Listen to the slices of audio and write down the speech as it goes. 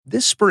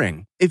This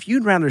spring, if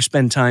you'd rather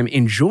spend time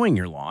enjoying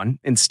your lawn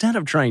instead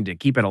of trying to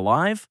keep it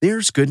alive,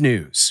 there's good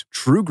news.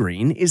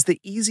 TruGreen is the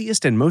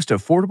easiest and most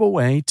affordable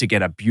way to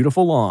get a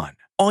beautiful lawn.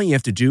 All you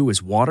have to do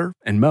is water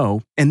and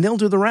mow, and they'll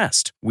do the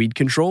rest. Weed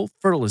control,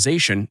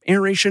 fertilization,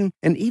 aeration,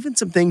 and even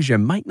some things you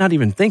might not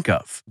even think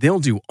of. They'll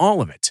do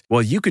all of it,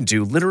 while you can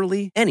do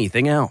literally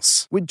anything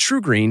else. With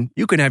TruGreen,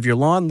 you can have your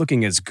lawn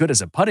looking as good as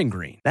a putting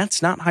green.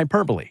 That's not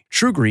hyperbole.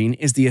 TruGreen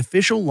is the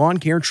official lawn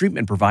care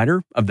treatment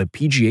provider of the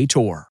PGA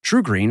Tour.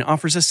 TruGreen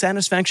offers a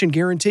satisfaction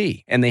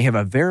guarantee, and they have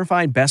a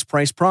verified best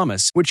price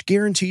promise, which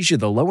guarantees you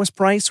the lowest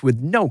price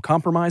with no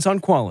compromise on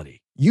quality.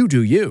 You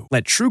do you.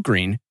 Let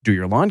TruGreen do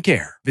your lawn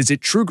care. Visit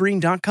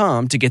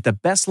TruGreen.com to get the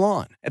best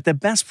lawn at the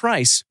best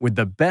price with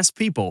the best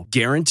people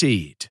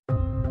guaranteed.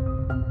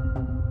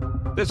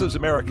 This is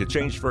America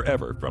Changed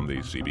Forever from the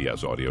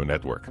CBS Audio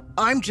Network.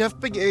 I'm Jeff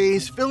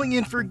Begays, filling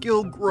in for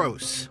Gil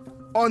Gross.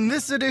 On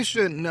this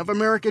edition of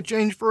America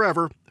Changed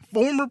Forever,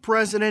 former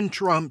President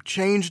Trump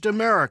changed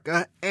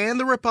America and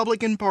the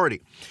Republican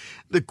Party.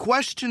 The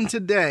question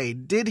today,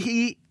 did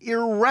he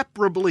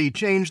irreparably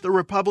change the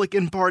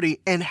Republican Party,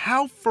 and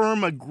how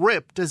firm a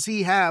grip does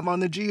he have on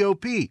the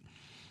GOP?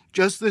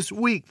 Just this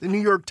week, the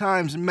New York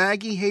Times'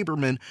 Maggie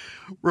Haberman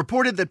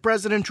reported that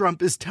President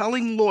Trump is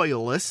telling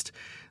loyalists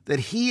that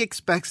he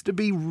expects to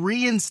be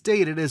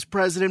reinstated as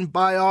president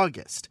by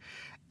August.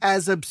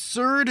 As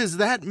absurd as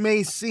that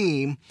may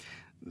seem,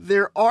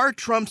 there are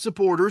Trump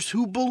supporters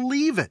who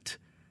believe it.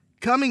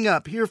 Coming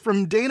up, hear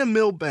from Dana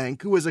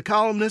Milbank, who is a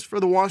columnist for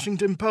The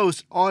Washington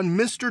Post, on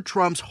Mr.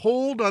 Trump's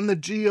hold on the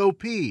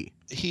GOP.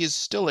 He is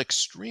still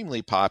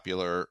extremely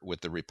popular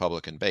with the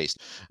Republican base.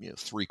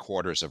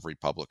 Three-quarters of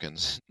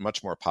Republicans,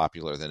 much more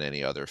popular than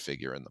any other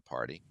figure in the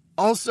party.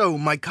 Also,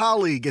 my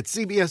colleague at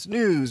CBS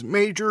News,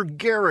 Major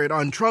Garrett,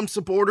 on Trump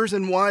supporters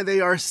and why they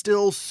are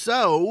still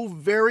so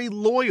very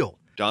loyal.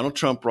 Donald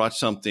Trump brought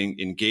something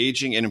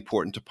engaging and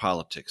important to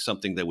politics,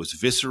 something that was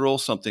visceral,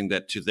 something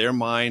that to their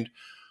mind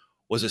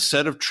was a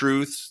set of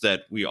truths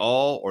that we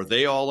all or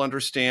they all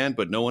understand,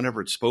 but no one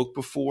ever spoke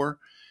before.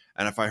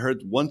 And if I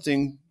heard one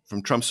thing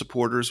from Trump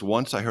supporters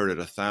once, I heard it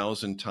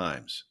 1,000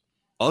 times.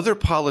 Other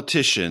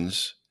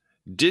politicians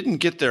didn't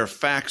get their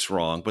facts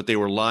wrong, but they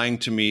were lying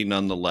to me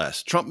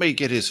nonetheless. Trump may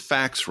get his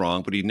facts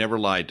wrong, but he never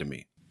lied to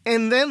me.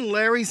 And then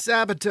Larry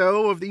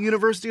Sabato of the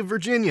University of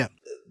Virginia.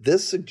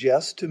 This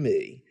suggests to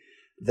me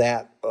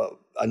that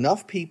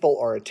enough people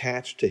are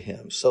attached to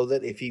him so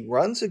that if he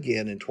runs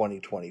again in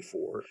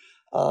 2024,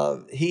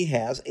 he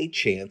has a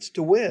chance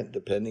to win,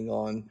 depending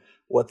on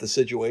what the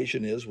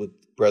situation is with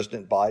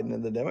President Biden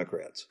and the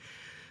Democrats.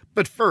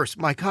 But first,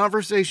 my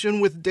conversation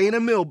with Dana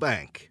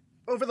Milbank.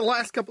 Over the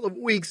last couple of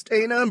weeks,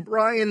 Dana and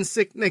Brian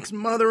Sicknick's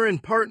mother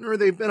and partner,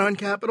 they've been on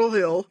Capitol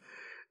Hill.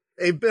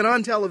 They've been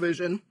on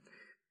television.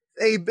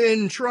 They've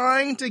been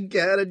trying to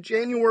get a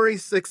January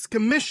 6th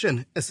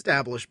commission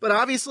established, but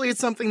obviously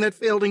it's something that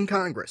failed in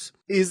Congress.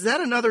 Is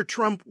that another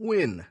Trump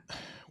win?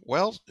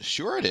 Well,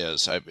 sure it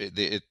is.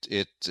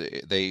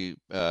 They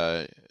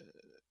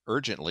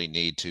urgently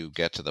need to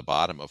get to the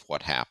bottom of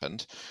what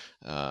happened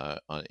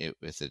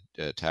with the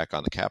attack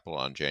on the Capitol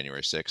on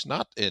January 6th,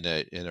 not in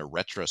a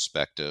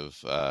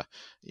retrospective,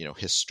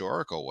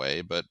 historical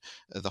way, but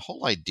the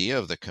whole idea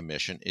of the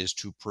commission is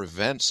to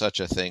prevent such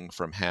a thing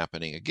from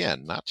happening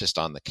again, not just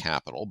on the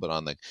Capitol, but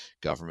on the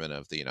government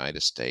of the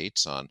United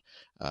States, on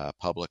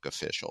public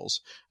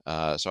officials.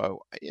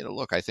 So,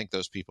 look, I think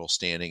those people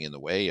standing in the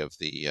way of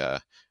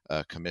the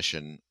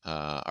commission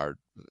are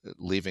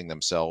leaving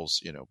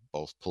themselves,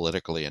 both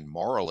politically and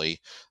morally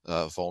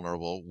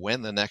vulnerable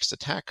when the next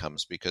attack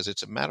comes, because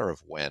it's a matter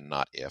of when,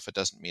 not if. It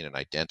doesn't mean an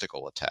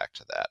identical attack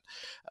to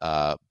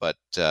that. But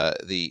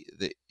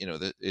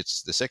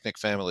it's the Sicknick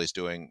family is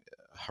doing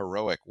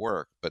heroic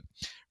work. But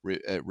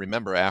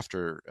remember,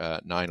 after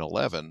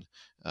 9/11,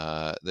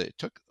 they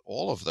took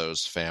all of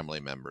those family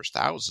members,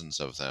 thousands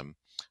of them,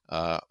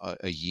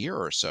 a year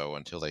or so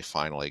until they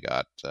finally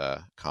got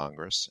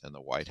Congress and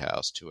the White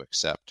House to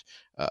accept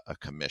a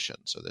commission.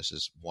 So this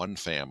is one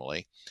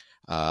family,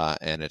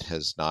 and it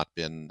has not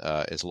been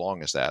as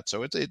long as that.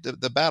 So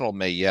the battle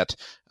may yet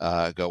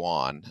go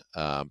on,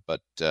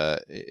 but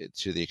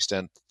to the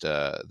extent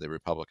the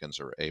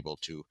Republicans are able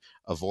to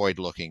avoid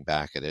looking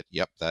back at it,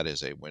 yep, that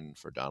is a win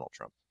for Donald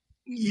Trump.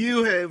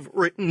 You have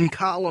written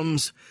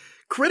columns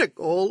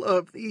critical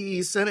of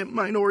the Senate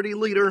Minority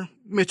Leader,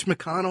 Mitch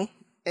McConnell,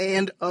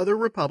 and other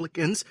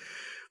Republicans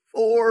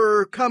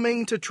for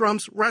coming to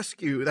Trump's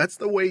rescue. That's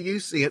the way you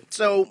see it.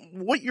 So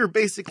what you're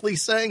basically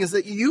saying is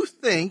that you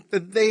think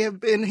that they have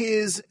been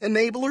his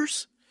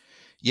enablers?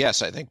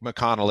 Yes, I think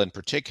McConnell in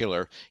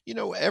particular,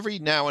 every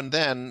now and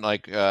then,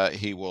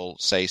 he will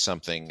say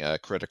something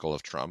critical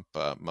of Trump,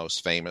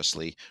 most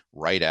famously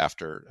right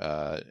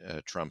after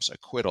Trump's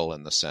acquittal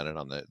in the Senate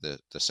on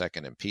the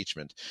second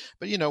impeachment.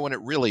 But, when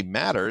it really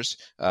matters,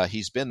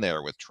 he's been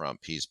there with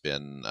Trump. He's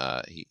been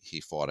he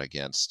fought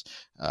against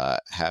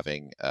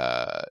having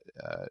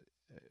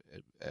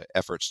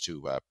efforts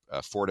to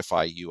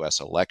fortify U.S.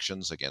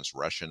 elections against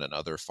Russian and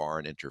other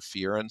foreign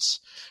interference.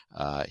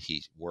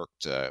 He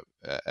worked,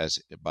 as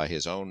by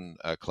his own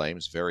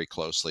claims, very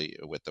closely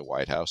with the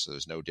White House. So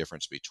there's no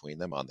difference between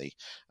them on the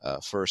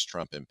first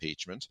Trump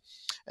impeachment.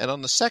 And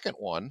on the second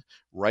one,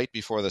 right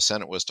before the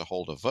Senate was to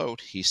hold a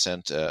vote, he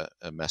sent a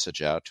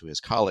message out to his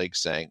colleagues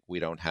saying, "We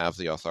don't have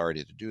the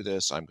authority to do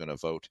this. I'm going to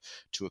vote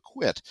to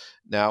acquit."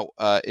 Now,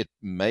 it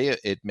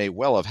may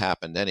well have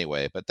happened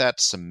anyway, but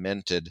that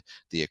cemented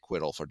the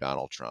acquittal for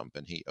Donald Trump,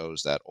 and he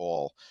owes that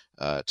all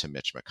to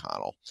Mitch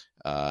McConnell.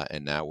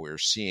 And now we're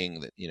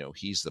seeing that,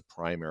 he's the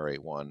primary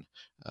one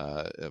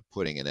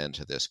putting an end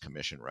to this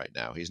commission right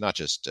now. He's not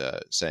just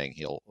saying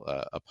he'll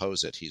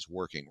oppose it. He's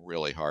working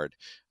really hard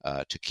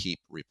to keep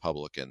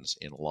Republicans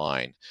in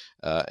line.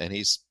 And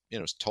he's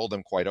told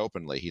them quite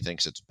openly he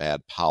thinks it's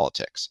bad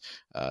politics.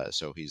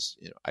 So he's,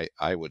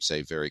 I would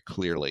say very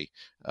clearly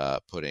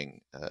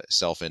putting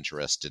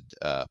self-interested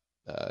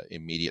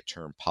immediate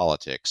term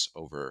politics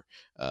over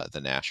the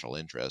national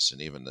interests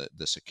and even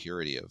the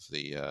security of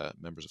the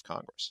members of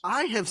Congress.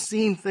 I have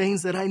seen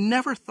things that I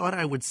never thought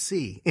I would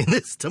see in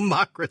this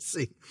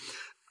democracy.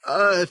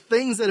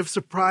 Things that have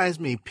surprised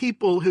me.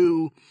 People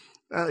who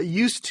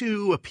used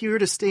to appear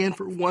to stand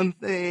for one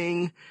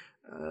thing,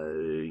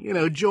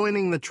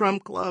 joining the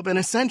Trump club and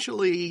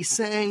essentially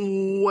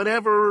saying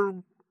whatever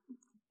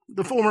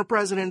the former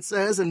president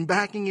says and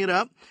backing it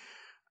up.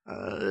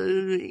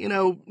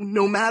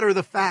 No matter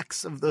the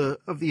facts of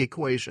the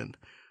equation.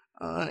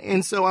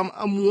 And so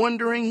I'm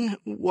wondering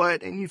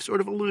what, and you've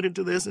sort of alluded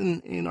to this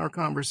in our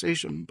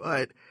conversation,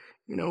 but,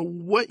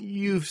 what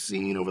you've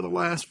seen over the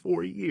last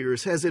 4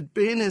 years, has it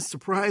been as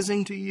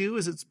surprising to you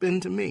as it's been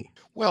to me?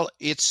 Well,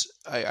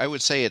 I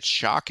would say it's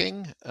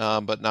shocking,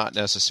 but not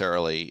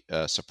necessarily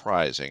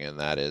surprising. And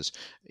that is,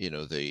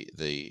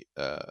 the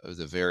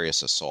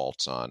various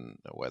assaults on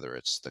whether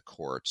it's the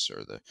courts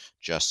or the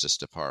Justice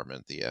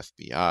Department, the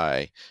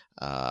FBI,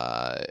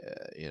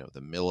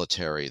 the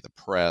military, the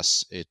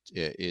press. It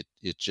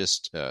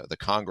just the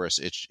Congress.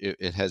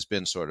 It has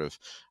been sort of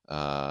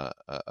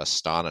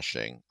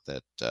astonishing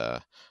that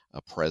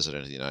a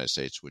president of the United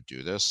States would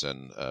do this,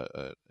 and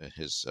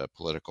his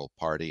political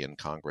party in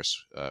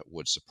Congress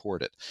would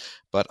support it.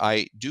 But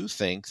I do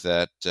think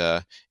that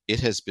it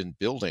has been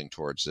building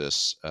towards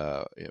this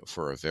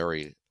for a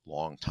very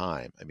long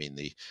time. I mean,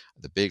 the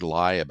big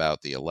lie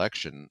about the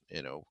election,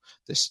 it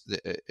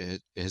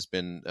has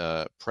been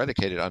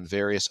predicated on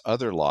various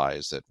other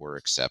lies that were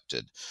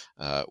accepted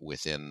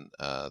within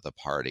the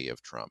party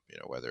of Trump.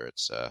 Whether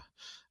it's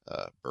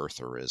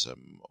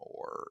birtherism,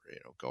 or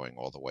going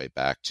all the way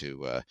back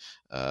to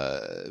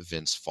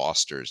Vince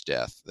Foster's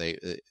death.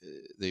 The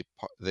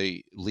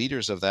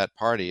leaders of that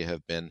party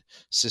have been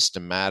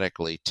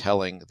systematically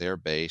telling their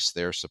base,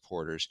 their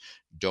supporters,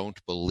 don't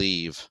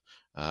believe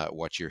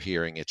what you're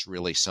hearing. It's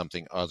really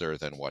something other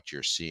than what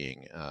you're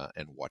seeing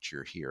and what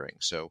you're hearing.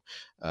 So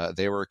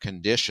they were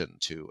conditioned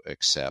to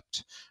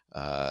accept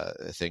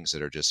things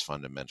that are just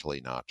fundamentally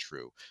not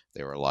true.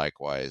 They were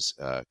likewise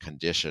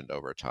conditioned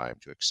over time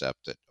to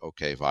accept that,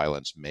 okay,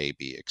 violence may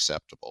be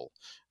acceptable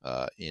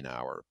in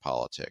our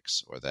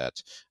politics, or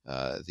that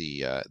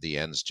the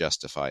ends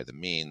justify the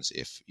means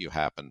if you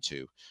happen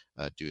to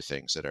do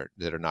things that are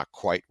not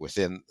quite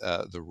within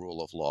the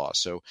rule of law.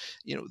 So,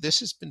 this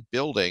has been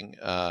building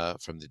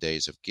from the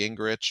days of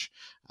Gingrich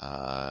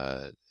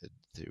to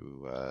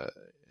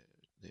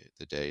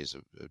the days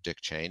of Dick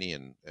Cheney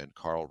and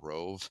Karl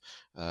Rove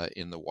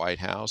in the White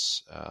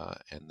House,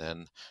 and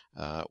then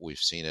we've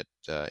seen it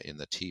in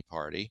the Tea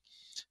Party,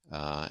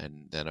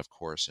 and then, of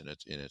course,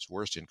 in its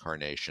worst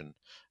incarnation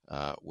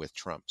with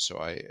Trump. So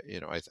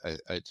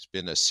it's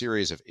been a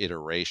series of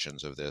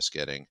iterations of this,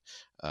 getting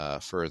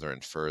further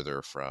and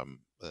further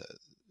from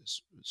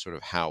sort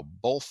of how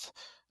both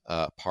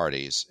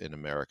parties in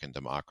American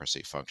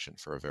democracy function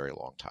for a very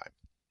long time.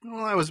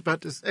 Well, I was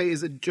about to say,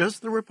 is it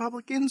just the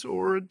Republicans,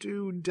 or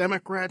do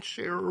Democrats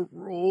share a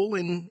role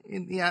in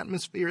the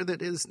atmosphere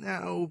that is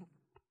now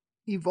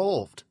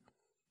evolved?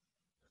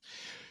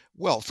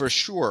 Well, for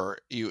sure,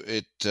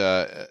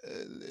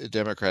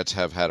 Democrats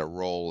have had a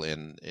role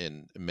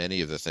in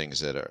many of the things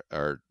that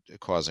are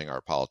causing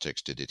our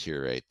politics to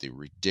deteriorate. The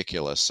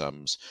ridiculous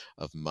sums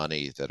of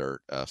money that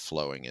are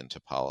flowing into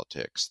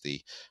politics,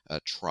 the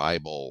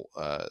tribal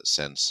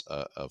sense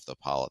of the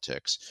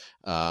politics.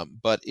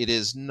 But it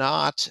is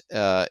not.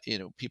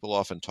 People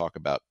often talk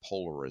about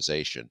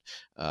polarization.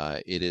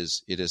 It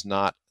is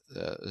not.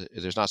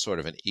 There's not sort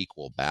of an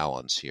equal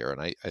balance here. And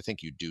I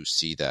think you do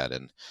see that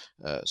in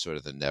sort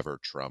of the never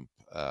Trump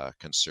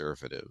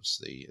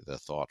conservatives, the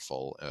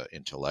thoughtful,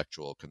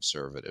 intellectual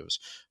conservatives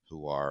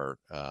who are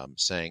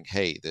saying,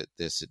 hey, that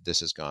this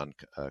has gone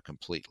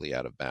completely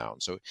out of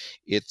bounds. So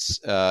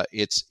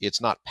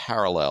it's not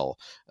parallel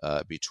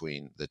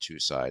between the two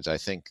sides. I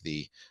think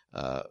the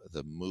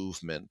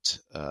movement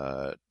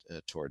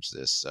towards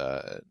this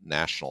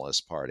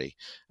nationalist party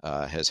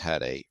has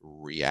had a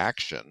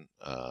reaction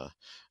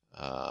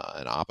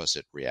an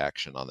opposite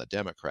reaction on the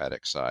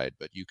Democratic side.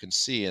 But you can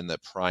see in the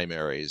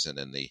primaries and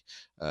in the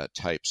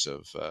types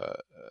of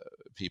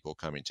people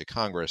coming to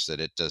Congress that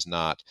it does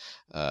not,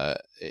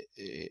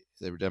 the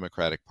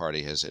Democratic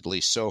Party has at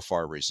least so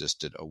far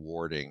resisted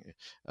awarding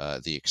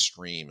the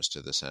extremes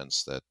to the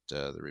sense that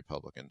the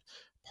Republican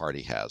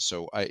Party has.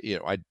 So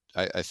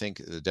I think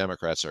the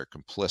Democrats are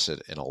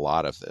complicit in a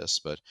lot of this,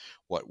 but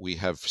what we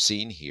have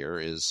seen here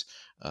is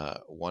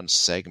one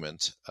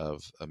segment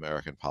of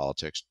American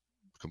politics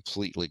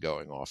completely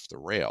going off the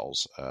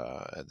rails,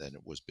 and then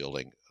it was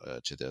building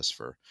to this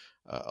for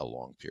a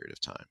long period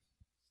of time.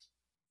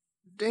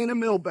 Dana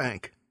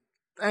Milbank,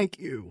 thank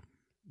you.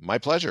 My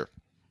pleasure.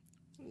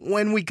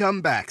 When we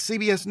come back,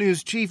 CBS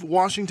News Chief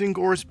Washington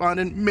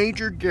Correspondent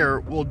Major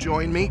Garrett will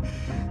join me.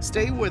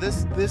 Stay with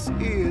us. This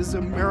is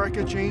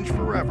America Changed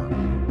Forever.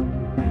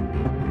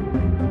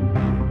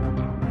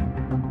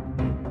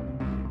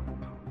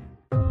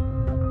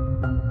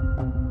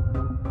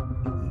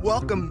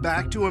 Welcome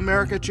back to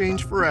America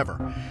Changed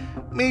Forever.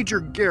 Major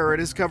Garrett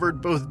has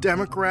covered both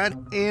Democrat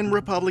and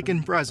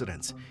Republican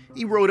presidents.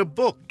 He wrote a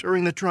book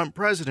during the Trump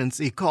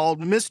presidency called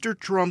Mr.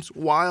 Trump's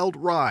Wild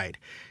Ride.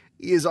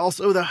 He is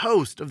also the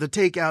host of the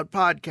Takeout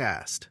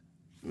podcast.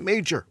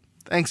 Major,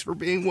 thanks for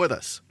being with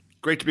us.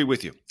 Great to be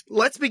with you.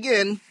 Let's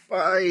begin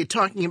by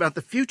talking about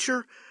the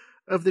future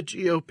of the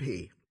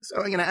GOP. So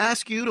I'm going to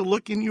ask you to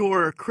look in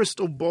your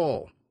crystal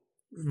ball.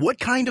 What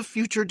kind of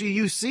future do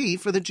you see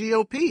for the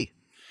GOP?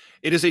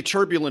 It is a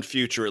turbulent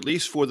future, at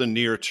least for the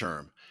near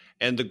term.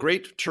 And the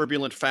great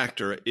turbulent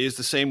factor is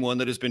the same one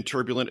that has been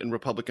turbulent in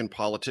Republican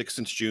politics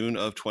since June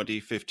of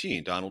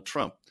 2015, Donald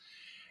Trump.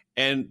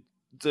 And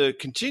the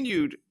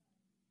continued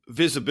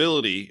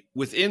visibility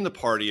within the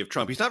party of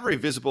Trump. He's not very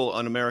visible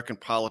on American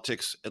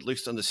politics, at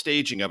least on the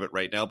staging of it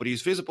right now, but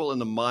he's visible in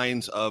the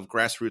minds of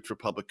grassroots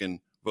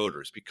Republican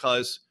voters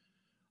because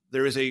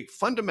there is a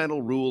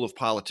fundamental rule of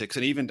politics,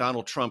 and even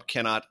Donald Trump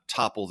cannot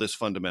topple this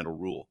fundamental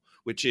rule,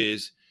 which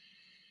is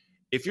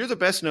if you're the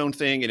best known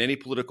thing in any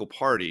political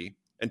party,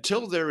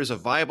 until there is a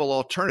viable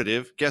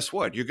alternative, guess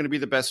what? You're going to be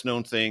the best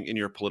known thing in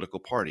your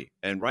political party.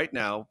 And right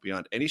now,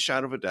 beyond any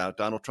shadow of a doubt,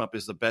 Donald Trump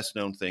is the best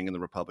known thing in the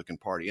Republican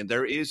Party. And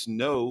there is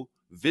no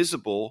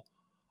visible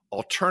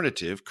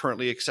alternative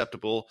currently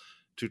acceptable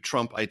to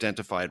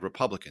Trump-identified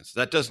Republicans.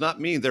 That does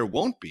not mean there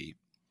won't be.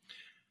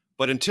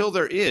 But until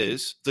there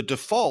is, the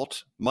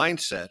default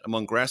mindset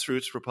among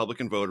grassroots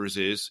Republican voters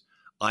is,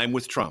 I'm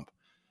with Trump.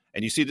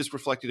 And you see this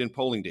reflected in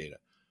polling data.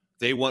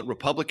 They want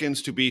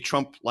Republicans to be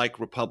Trump-like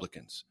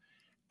Republicans.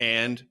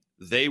 And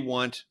they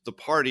want the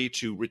party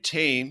to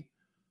retain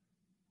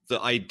the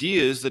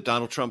ideas that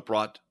Donald Trump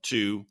brought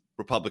to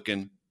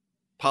Republican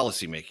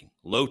policymaking,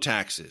 low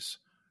taxes,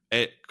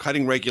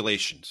 cutting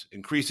regulations,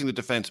 increasing the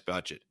defense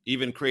budget,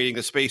 even creating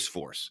a space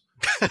force.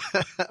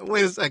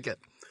 Wait a second.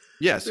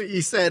 Yes. So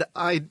you said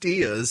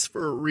ideas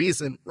for a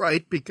reason,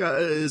 right?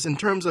 Because in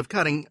terms of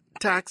cutting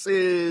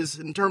taxes,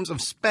 in terms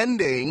of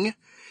spending,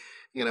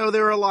 you know,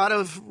 there are a lot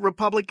of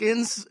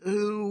Republicans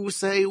who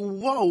say,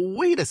 whoa,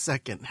 wait a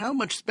second. How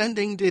much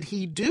spending did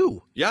he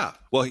do? Yeah,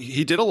 well,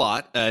 he did a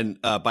lot.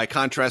 And by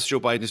contrast, Joe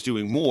Biden is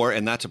doing more.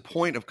 And that's a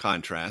point of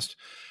contrast.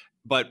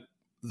 But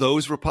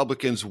those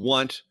Republicans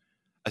want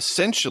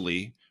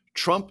essentially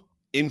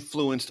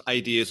Trump-influenced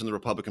ideas in the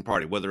Republican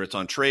Party, whether it's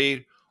on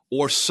trade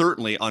or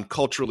certainly on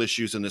cultural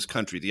issues in this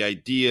country. The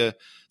idea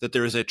that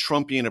there is a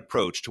Trumpian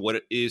approach to what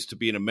it is to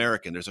be an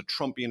American. There's a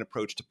Trumpian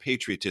approach to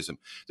patriotism.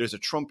 There's a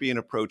Trumpian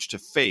approach to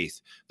faith.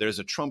 There's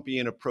a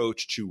Trumpian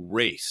approach to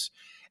race.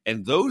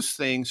 And those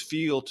things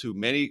feel to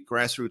many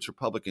grassroots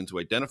Republicans who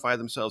identify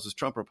themselves as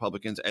Trump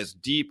Republicans as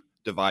deep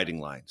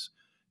dividing lines.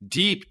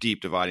 Deep,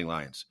 deep dividing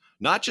lines.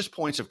 Not just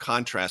points of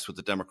contrast with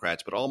the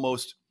Democrats, but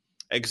almost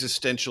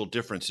existential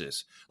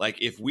differences. Like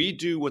if we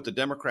do what the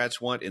Democrats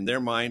want in their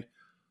mind,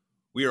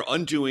 we are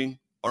undoing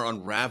or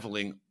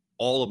unraveling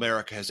all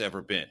America has ever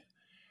been.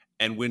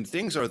 And when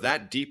things are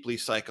that deeply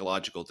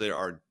psychological, they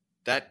are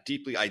that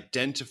deeply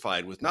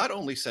identified with not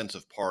only sense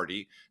of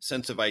party,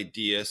 sense of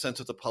idea,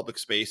 sense of the public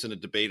space and a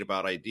debate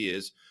about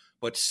ideas,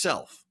 but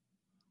self.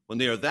 When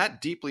they are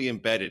that deeply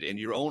embedded in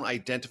your own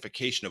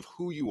identification of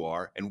who you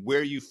are and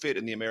where you fit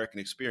in the American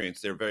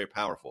experience, they're very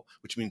powerful,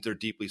 which means they're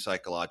deeply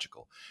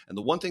psychological. And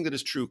the one thing that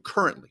is true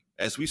currently,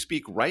 as we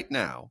speak right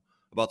now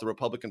about the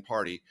Republican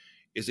Party,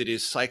 is it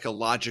is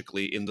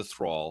psychologically in the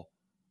thrall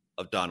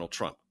of Donald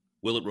Trump.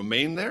 Will it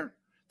remain there?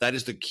 That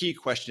is the key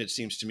question, it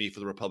seems to me, for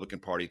the Republican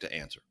Party to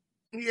answer.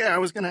 Yeah, I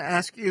was going to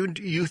ask you,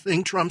 do you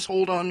think Trump's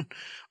hold on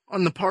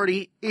the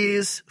party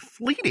is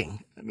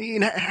fleeting? I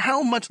mean,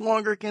 how much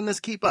longer can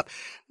this keep up?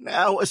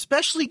 Now,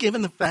 especially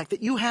given the fact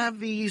that you have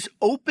these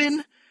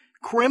open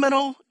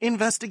criminal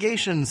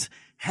investigations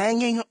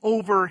hanging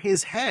over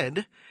his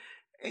head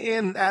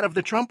and that of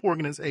the Trump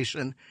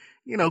organization.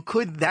 You know,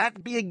 could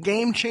that be a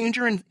game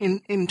changer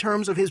in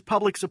terms of his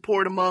public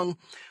support among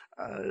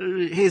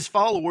his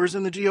followers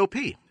in the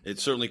GOP? It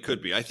certainly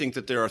could be. I think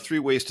that there are three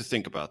ways to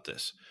think about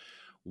this.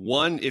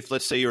 One, if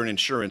let's say you're an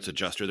insurance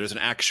adjuster, there's an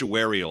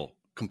actuarial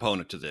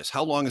component to this.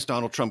 How long is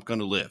Donald Trump going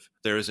to live?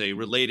 There is a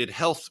related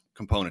health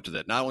component to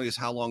that. Not only is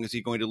how long is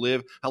he going to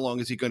live, how long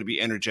is he going to be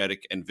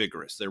energetic and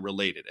vigorous? They're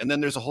related. And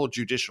then there's a whole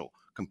judicial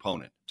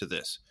component to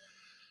this.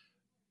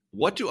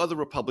 What do other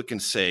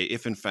Republicans say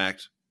if, in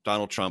fact,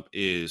 Donald Trump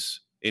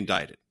is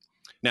indicted?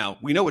 Now,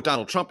 we know what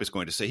Donald Trump is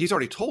going to say. He's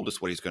already told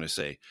us what he's going to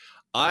say.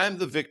 I'm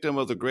the victim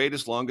of the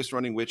greatest,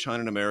 longest-running witch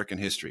hunt in American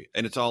history,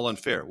 and it's all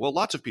unfair. Well,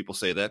 lots of people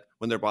say that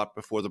when they're brought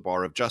before the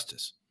bar of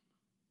justice.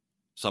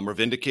 Some are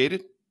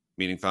vindicated,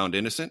 meaning found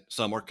innocent.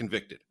 Some are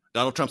convicted.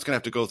 Donald Trump's going to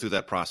have to go through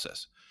that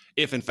process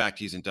if, in fact,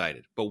 he's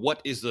indicted. But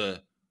what is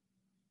the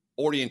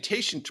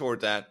orientation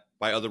toward that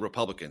by other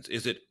Republicans?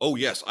 Is it, oh,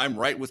 yes, I'm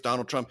right with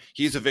Donald Trump,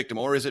 he's a victim?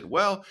 Or is it,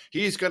 well,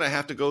 he's going to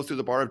have to go through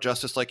the bar of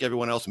justice like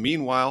everyone else.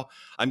 Meanwhile,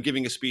 I'm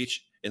giving a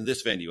speech in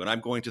this venue, and I'm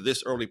going to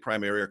this early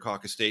primary or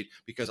caucus state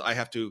because I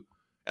have to,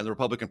 and the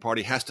Republican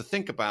Party has to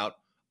think about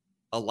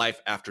a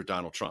life after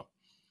Donald Trump.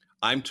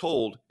 I'm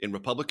told in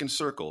Republican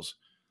circles,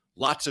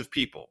 lots of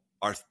people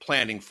are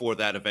planning for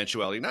that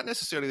eventuality. Not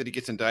necessarily that he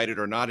gets indicted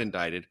or not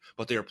indicted,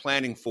 but they are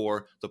planning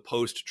for the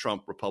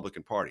post-Trump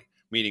Republican Party,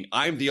 meaning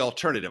I'm the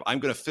alternative. I'm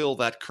going to fill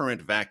that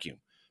current vacuum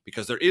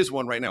because there is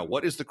one right now.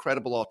 What is the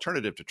credible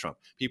alternative to Trump?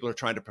 People are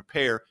trying to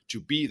prepare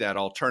to be that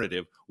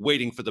alternative,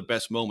 waiting for the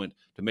best moment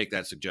to make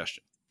that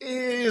suggestion.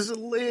 Is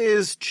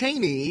Liz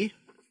Cheney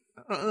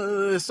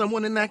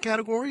someone in that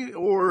category,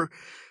 or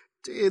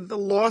did the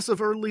loss of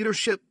her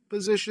leadership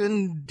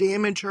position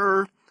damage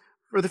her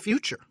for the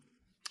future?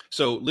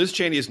 So Liz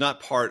Cheney is not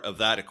part of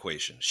that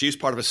equation. She's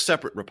part of a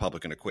separate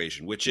Republican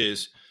equation, which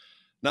is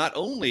not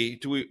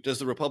only does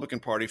the Republican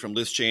Party, from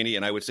Liz Cheney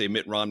and I would say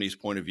Mitt Romney's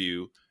point of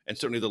view, and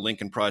certainly the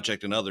Lincoln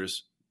Project and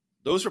others,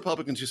 those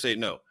Republicans who say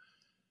no,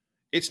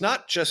 it's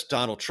not just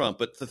Donald Trump,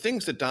 but the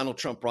things that Donald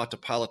Trump brought to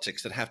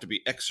politics that have to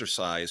be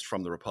exercised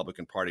from the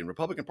Republican Party. And the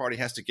Republican Party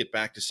has to get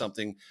back to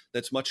something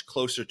that's much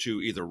closer to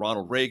either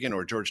Ronald Reagan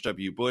or George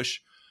W. Bush,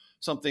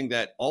 something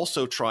that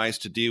also tries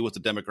to deal with the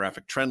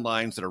demographic trend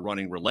lines that are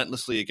running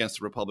relentlessly against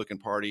the Republican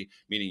Party,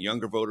 meaning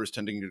younger voters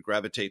tending to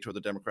gravitate toward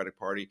the Democratic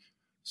Party,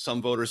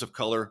 some voters of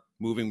color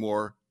moving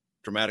more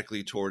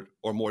dramatically toward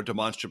or more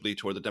demonstrably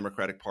toward the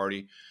Democratic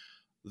Party.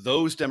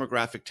 Those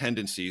demographic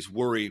tendencies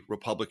worry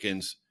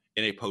Republicans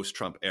in a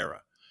post-Trump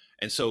era.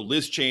 And so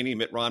Liz Cheney,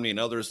 Mitt Romney, and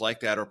others like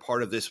that are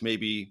part of this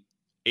maybe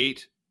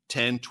 8,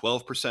 10,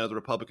 12% of the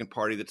Republican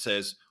Party that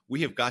says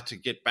we have got to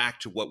get back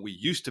to what we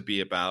used to be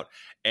about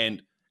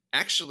and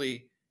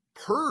actually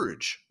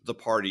purge the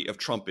party of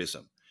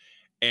Trumpism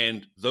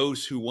and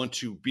those who want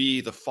to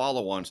be the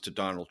follow-ons to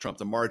Donald Trump,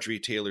 the Marjorie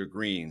Taylor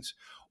Greens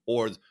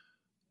or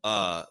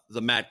the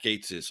Matt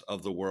Gaetzes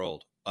of the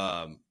world,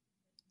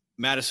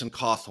 Madison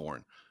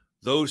Cawthorn,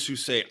 those who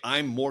say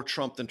I'm more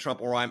Trump than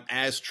Trump or I'm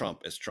as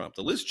Trump as Trump.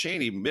 The Liz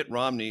Cheney, Mitt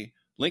Romney,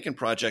 Lincoln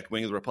Project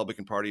wing of the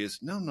Republican Party is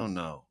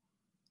no.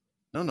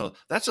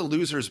 That's a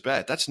loser's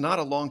bet. That's not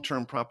a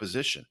long-term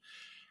proposition.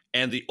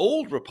 And the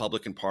old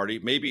Republican Party,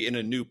 maybe in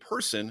a new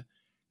person,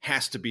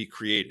 has to be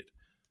created.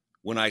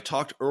 When I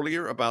talked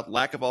earlier about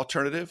lack of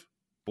alternative,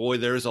 boy,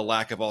 there is a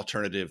lack of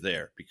alternative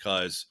there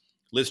because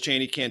Liz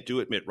Cheney can't do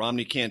it. Mitt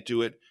Romney can't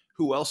do it.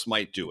 Who else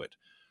might do it?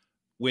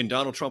 When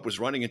Donald Trump was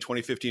running in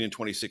 2015 and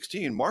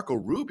 2016, Marco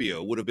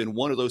Rubio would have been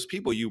one of those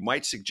people you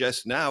might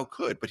suggest now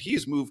could, but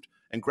he's moved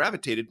and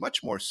gravitated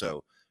much more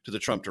so to the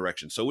Trump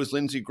direction. So is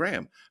Lindsey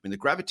Graham. I mean, the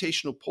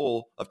gravitational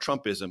pull of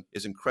Trumpism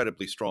is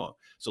incredibly strong.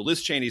 So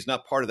Liz Cheney is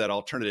not part of that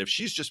alternative.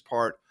 She's just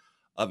part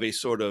of a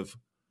sort of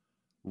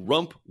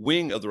rump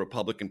wing of the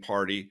Republican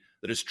Party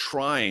that is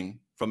trying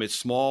from its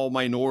small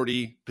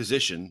minority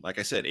position, like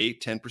I said,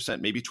 8, 10%,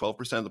 maybe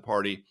 12% of the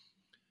party,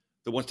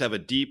 that wants to have a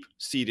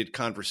deep-seated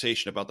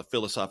conversation about the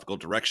philosophical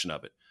direction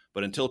of it.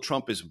 But until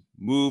Trump is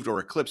moved or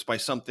eclipsed by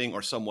something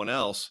or someone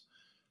else,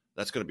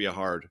 that's going to be a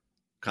hard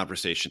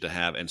conversation to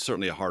have and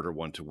certainly a harder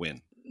one to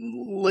win.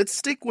 Let's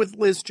stick with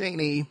Liz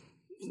Cheney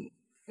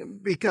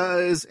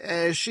because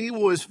as she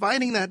was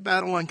fighting that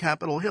battle on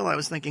Capitol Hill, I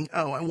was thinking,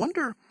 I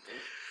wonder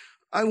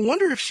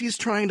if she's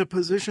trying to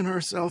position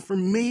herself for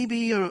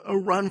maybe a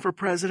run for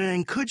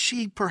president. Could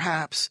she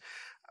perhaps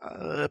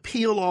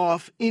peel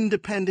off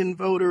independent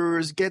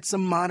voters, get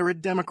some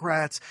moderate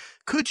Democrats?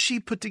 Could she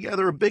put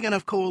together a big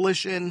enough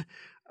coalition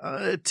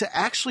to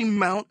actually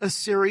mount a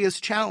serious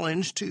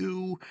challenge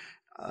to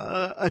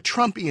a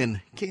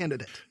Trumpian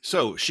candidate?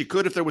 So she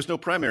could if there was no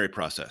primary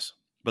process,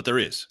 but there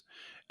is.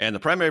 And the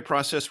primary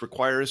process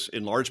requires,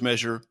 in large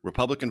measure,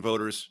 Republican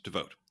voters to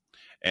vote.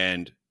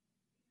 And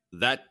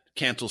that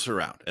cancels her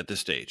out at this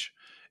stage.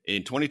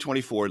 In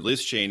 2024,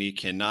 Liz Cheney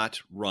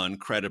cannot run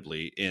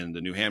credibly in the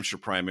New Hampshire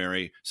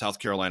primary, South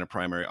Carolina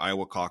primary,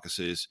 Iowa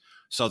caucuses,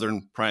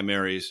 Southern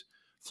primaries,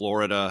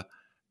 Florida,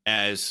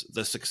 as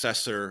the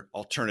successor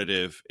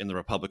alternative in the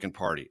Republican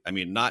Party. I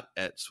mean, not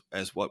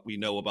as what we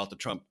know about the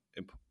Trump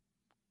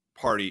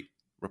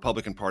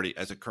Republican Party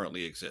as it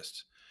currently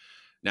exists.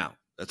 Now,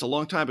 that's a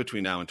long time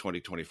between now and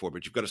 2024,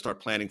 but you've got to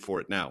start planning for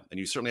it now. And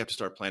you certainly have to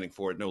start planning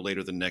for it no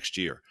later than next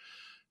year.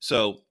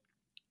 So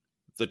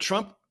the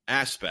Trump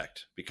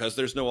aspect, because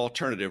there's no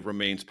alternative,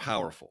 remains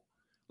powerful.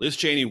 Liz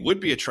Cheney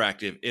would be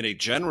attractive in a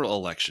general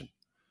election.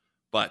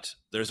 But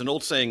there's an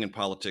old saying in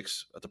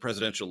politics at the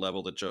presidential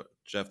level that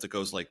Jeff, that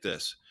goes like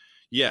this.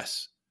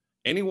 Yes,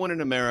 anyone in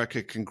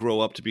America can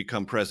grow up to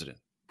become president,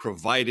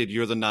 provided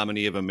you're the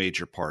nominee of a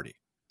major party.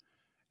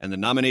 And the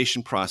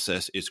nomination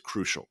process is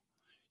crucial.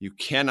 You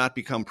cannot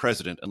become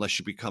president unless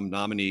you become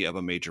nominee of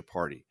a major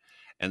party.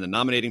 And the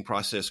nominating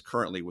process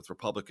currently with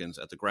Republicans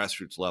at the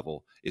grassroots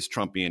level is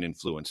Trumpian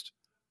influenced,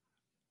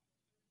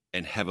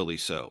 and heavily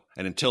so.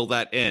 And until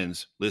that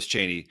ends, Liz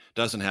Cheney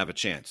doesn't have a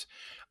chance.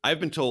 I've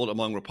been told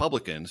among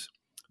Republicans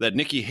that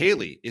Nikki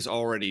Haley is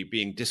already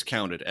being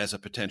discounted as a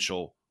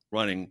potential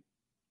nominee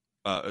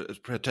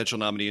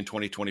in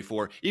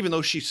 2024, even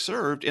though she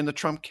served in the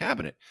Trump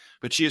cabinet.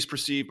 But she is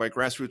perceived by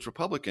grassroots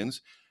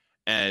Republicans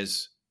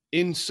as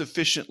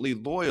insufficiently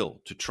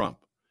loyal to Trump.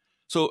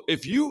 So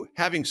if you,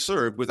 having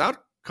served without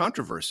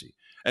controversy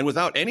and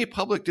without any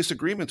public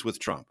disagreements with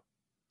Trump,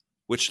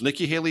 which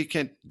Nikki Haley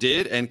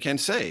did and can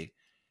say,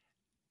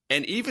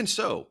 and even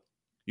so,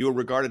 you are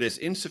regarded as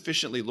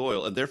insufficiently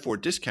loyal and therefore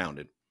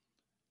discounted.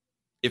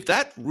 If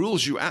that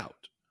rules you out,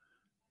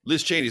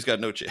 Liz Cheney's got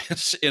no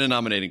chance in a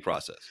nominating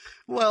process.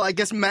 Well, I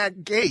guess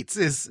Matt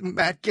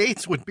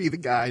Gaetz would be the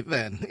guy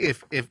then,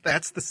 if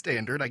that's the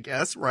standard, I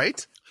guess,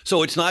 right?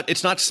 So it's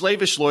not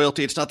slavish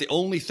loyalty. It's not the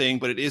only thing,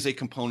 but it is a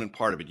component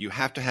part of it. You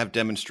have to have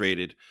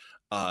demonstrated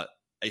a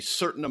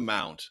certain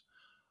amount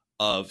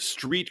of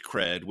street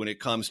cred when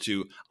it comes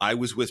to, I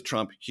was with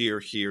Trump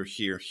here, here,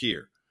 here,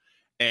 here.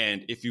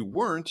 And if you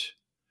weren't,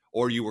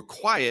 or you were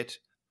quiet,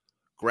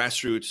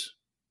 grassroots,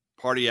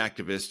 party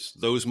activists,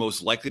 those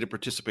most likely to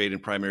participate in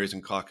primaries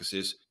and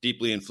caucuses,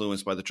 deeply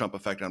influenced by the Trump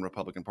effect on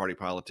Republican Party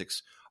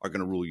politics, are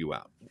going to rule you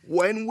out.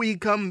 When we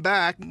come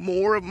back,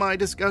 more of my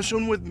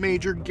discussion with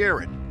Major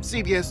Garrett,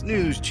 CBS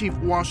News Chief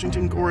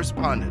Washington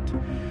Correspondent.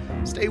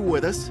 Stay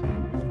with us.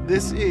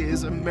 This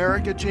is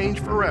America Change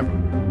Forever.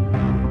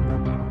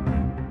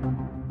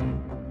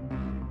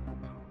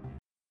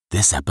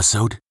 This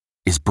episode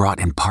is brought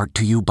in part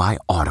to you by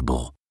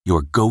Audible,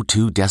 your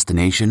go-to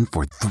destination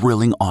for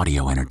thrilling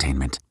audio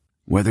entertainment.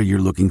 Whether you're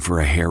looking for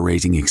a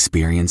hair-raising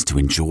experience to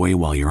enjoy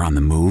while you're on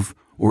the move,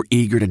 or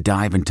eager to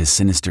dive into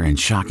sinister and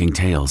shocking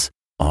tales,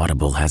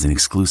 Audible has an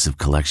exclusive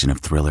collection of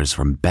thrillers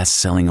from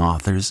best-selling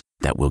authors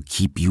that will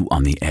keep you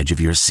on the edge of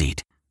your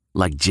seat.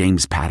 Like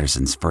James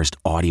Patterson's first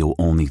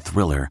audio-only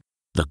thriller,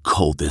 The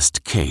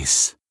Coldest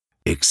Case.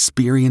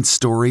 Experience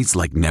stories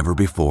like never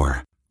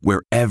before,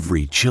 where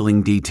every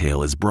chilling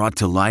detail is brought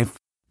to life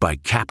by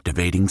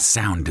captivating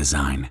sound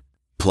design.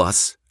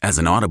 Plus, as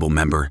an Audible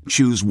member,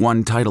 choose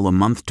one title a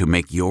month to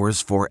make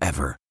yours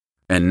forever.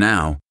 And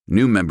now,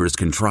 new members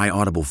can try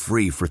Audible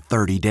free for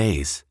 30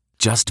 days.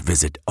 Just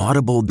visit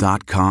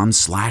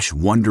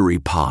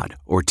audible.com/WonderyPod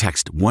or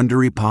text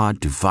WonderyPod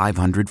to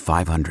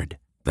 500-500.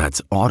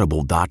 That's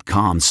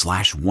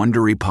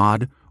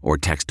audible.com/WonderyPod or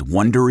text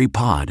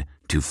WonderyPod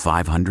to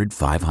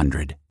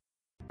 500-500.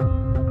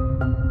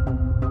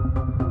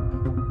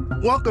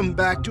 Welcome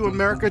back to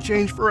America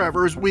Change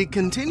Forever as we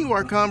continue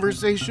our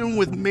conversation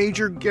with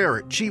Major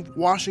Garrett, Chief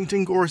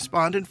Washington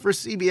Correspondent for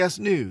CBS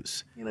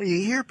News. You know,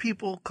 you hear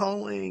people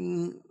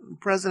calling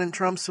President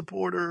Trump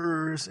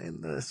supporters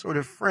and the sort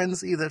of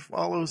frenzy that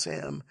follows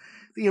him.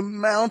 The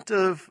amount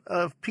of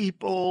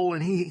people,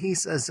 and he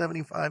says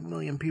 75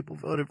 million people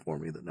voted for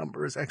me. The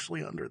number is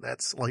actually under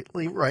that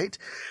slightly, right?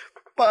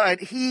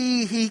 But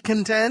he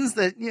contends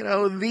that, you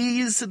know,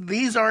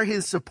 these are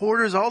his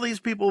supporters. All these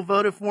people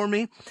voted for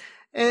me.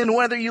 And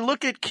whether you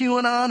look at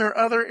QAnon or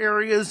other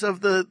areas of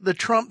the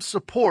Trump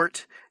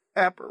support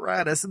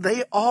apparatus,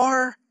 they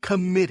are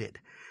committed.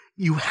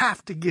 You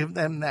have to give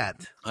them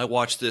that. I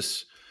watched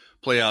this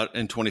play out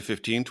in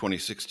 2015,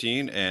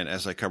 2016, and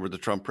as I covered the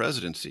Trump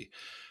presidency,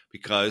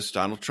 because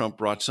Donald Trump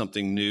brought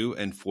something new.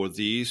 And for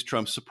these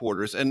Trump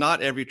supporters, and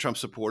not every Trump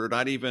supporter,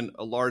 not even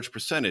a large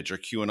percentage, are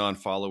QAnon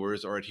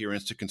followers or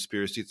adherents to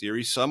conspiracy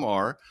theories. Some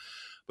are,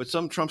 but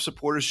some Trump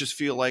supporters just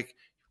feel like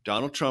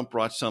Donald Trump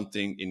brought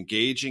something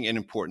engaging and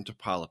important to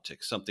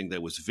politics, something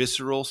that was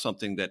visceral,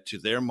 something that to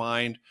their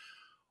mind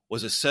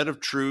was a set of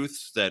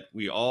truths that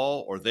we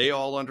all, or they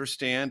all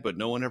understand, but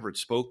no one ever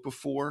spoke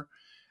before.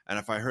 And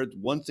if I heard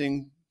one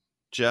thing,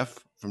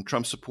 Jeff, from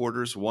Trump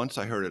supporters once,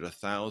 I heard it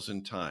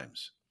 1,000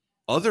 times.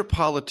 Other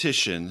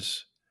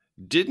politicians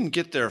didn't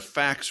get their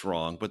facts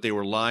wrong, but they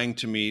were lying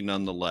to me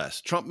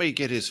nonetheless. Trump may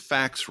get his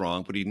facts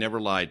wrong, but he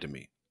never lied to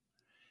me.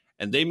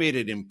 And they made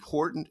an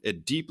important, a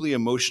deeply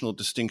emotional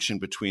distinction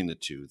between the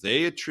two.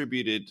 They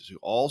attributed to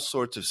all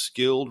sorts of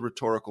skilled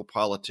rhetorical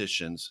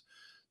politicians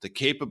the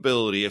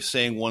capability of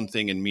saying one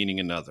thing and meaning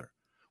another.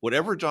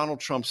 Whatever Donald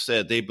Trump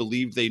said, they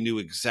believed they knew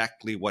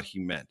exactly what he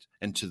meant.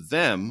 And to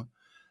them,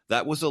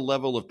 that was a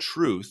level of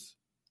truth,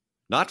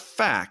 not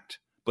fact,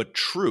 but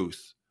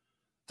truth,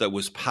 that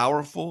was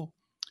powerful,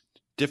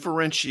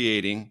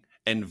 differentiating,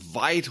 and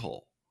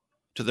vital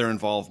to their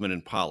involvement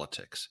in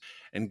politics.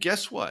 And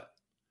guess what?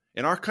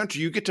 In our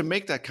country, you get to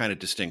make that kind of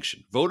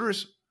distinction.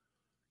 Voters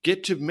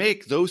get to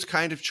make those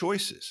kind of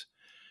choices.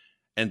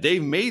 And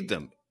they've made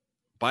them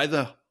by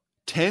the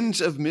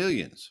tens of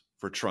millions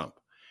for Trump.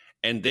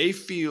 And they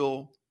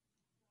feel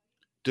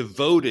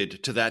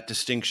devoted to that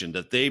distinction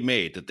that they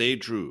made, that they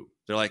drew.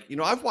 They're like,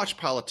 I've watched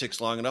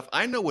politics long enough.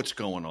 I know what's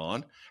going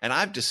on, and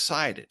I've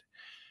decided.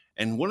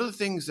 And one of the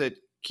things that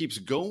keeps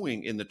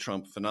going in the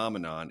Trump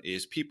phenomenon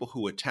is people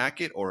who attack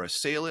it or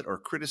assail it or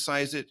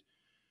criticize it.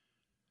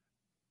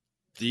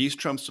 These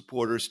Trump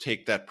supporters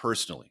take that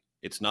personally.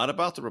 It's not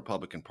about the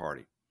Republican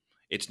Party.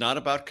 It's not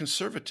about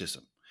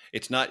conservatism.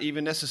 It's not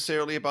even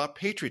necessarily about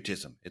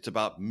patriotism. It's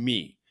about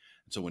me.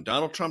 And so when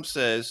Donald Trump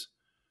says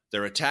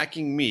they're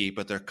attacking me,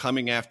 but they're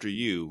coming after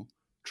you,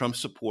 Trump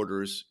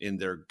supporters in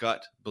their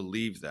gut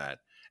believe that.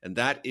 And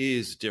that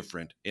is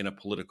different in a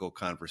political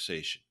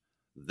conversation.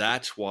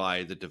 That's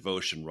why the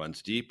devotion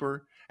runs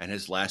deeper and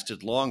has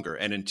lasted longer.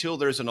 And until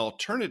there's an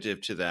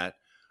alternative to that,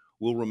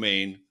 will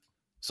remain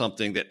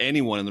something that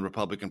anyone in the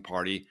Republican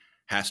Party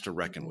has to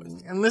reckon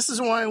with. And this is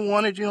why I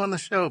wanted you on the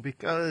show,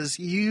 because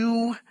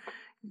you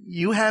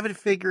have it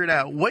figured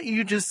out. What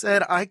you just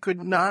said, I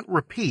could not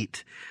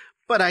repeat,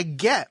 but I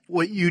get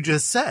what you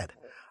just said.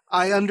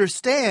 I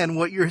understand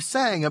what you're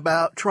saying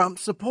about Trump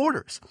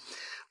supporters.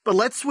 But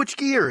let's switch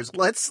gears.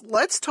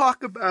 Let's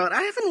talk about,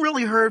 I haven't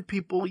really heard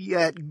people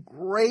yet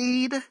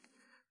grade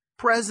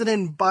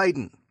President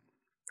Biden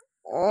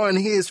on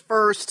his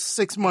first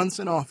 6 months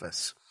in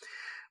office,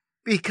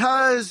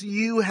 because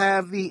you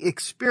have the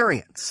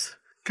experience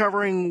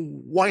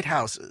covering White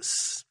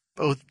Houses,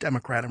 both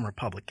Democrat and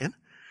Republican.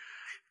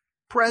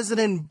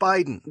 President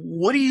Biden,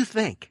 what do you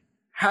think?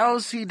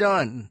 How's he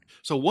done?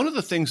 So one of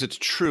the things that's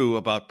true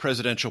about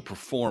presidential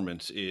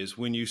performance is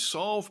when you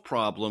solve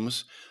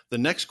problems, the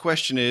next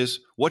question is,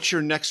 what's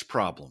your next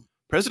problem?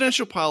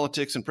 Presidential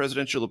politics and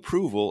presidential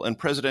approval and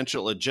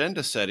presidential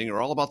agenda setting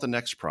are all about the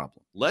next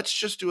problem. Let's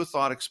just do a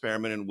thought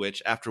experiment in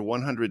which, after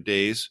 100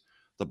 days,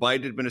 the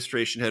Biden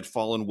administration had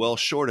fallen well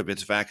short of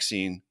its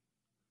vaccine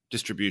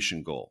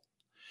distribution goal.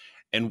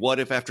 And what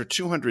if after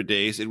 200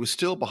 days, it was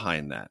still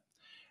behind that?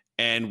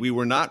 And we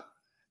were not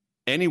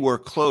anywhere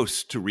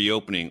close to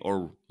reopening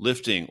or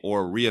lifting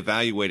or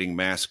reevaluating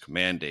mask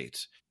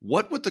mandates.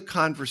 What would the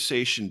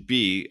conversation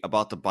be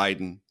about the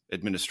Biden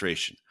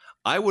administration?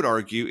 I would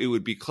argue it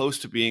would be close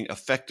to being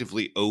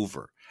effectively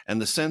over. And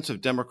the sense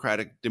of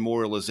Democratic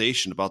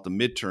demoralization about the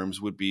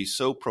midterms would be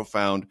so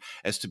profound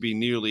as to be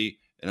nearly,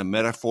 in a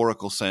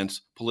metaphorical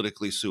sense,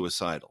 politically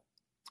suicidal.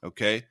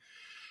 Okay?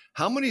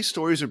 How many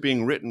stories are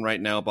being written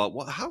right now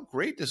about how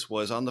great this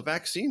was on the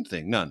vaccine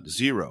thing? None.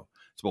 Zero.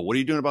 It's about, what are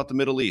you doing about the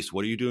Middle East?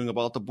 What are you doing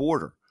about the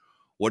border?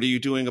 What are you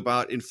doing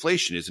about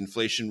inflation? Is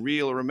inflation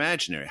real or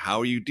imaginary? How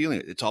are you dealing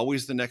with it? It's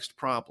always the next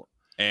problem.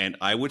 And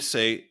I would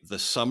say the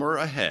summer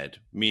ahead,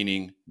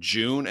 meaning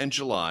June and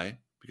July,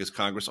 because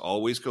Congress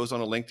always goes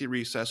on a lengthy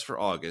recess for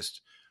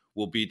August,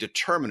 will be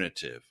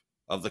determinative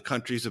of the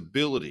country's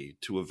ability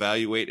to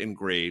evaluate and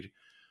grade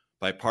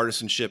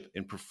bipartisanship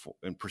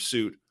in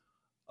pursuit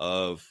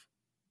of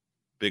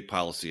big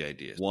policy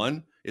ideas.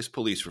 One is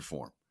police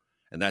reform,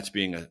 and that's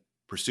being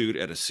pursued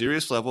at a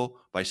serious level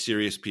by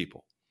serious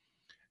people.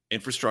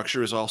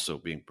 Infrastructure is also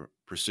being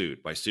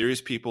pursued by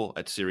serious people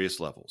at serious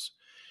levels.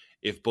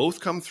 If both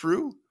come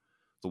through,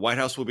 the White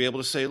House will be able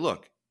to say,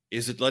 look,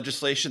 is it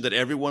legislation that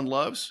everyone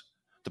loves,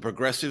 the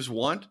progressives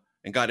want,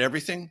 and got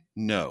everything?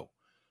 No.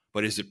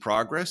 But is it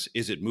progress?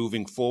 Is it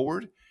moving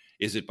forward?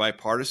 Is it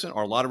bipartisan?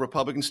 Are a lot of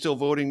Republicans still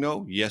voting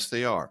no? Yes,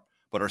 they are.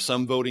 But are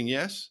some voting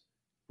yes?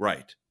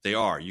 Right, they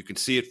are. You can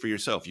see it for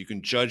yourself. You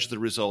can judge the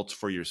results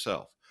for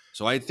yourself.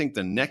 So I think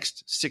the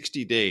next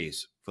 60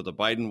 days for the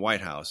Biden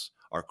White House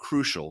are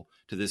crucial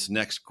to this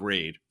next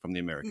grade from the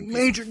American people.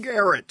 Major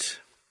Garrett,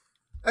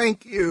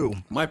 thank you.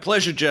 My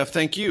pleasure, Jeff.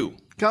 Thank you.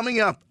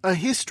 Coming up, a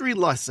history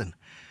lesson.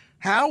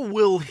 How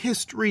will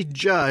history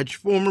judge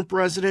former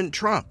President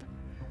Trump?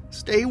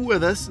 Stay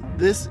with us.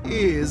 This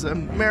is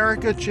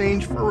America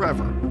Changed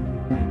Forever.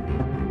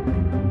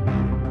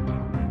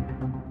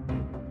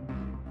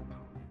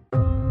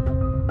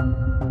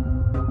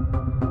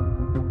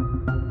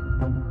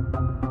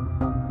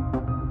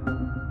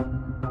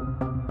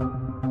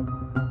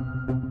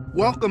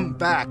 Welcome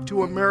back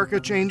to America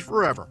Changed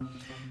Forever.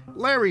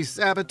 Larry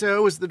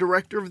Sabato is the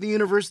director of the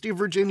University of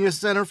Virginia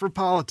Center for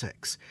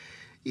Politics.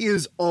 He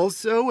is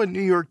also a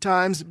New York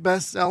Times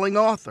best-selling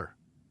author.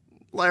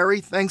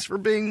 Larry, thanks for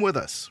being with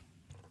us.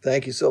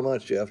 Thank you so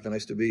much, Jeff.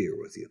 Nice to be here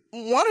with you.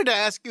 Wanted to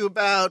ask you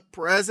about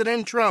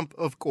President Trump,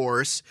 of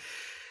course.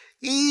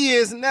 He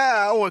is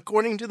now,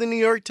 according to the New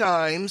York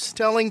Times,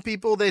 telling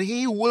people that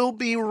he will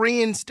be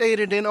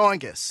reinstated in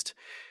August.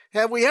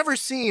 Have we ever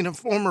seen a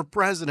former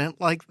president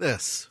like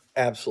this?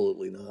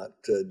 Absolutely not.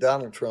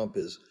 Donald Trump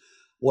is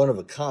one of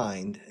a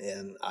kind,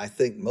 and I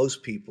think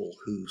most people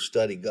who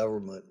study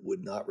government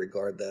would not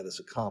regard that as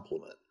a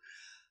compliment.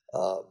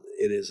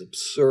 It is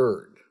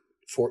absurd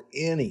for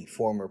any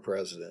former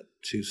president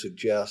to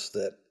suggest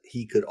that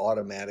he could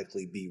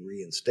automatically be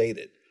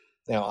reinstated.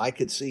 Now, I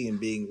could see him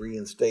being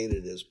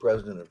reinstated as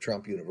president of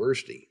Trump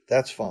University.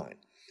 That's fine,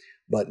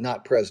 but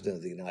not president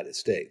of the United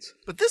States.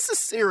 But this is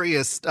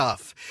serious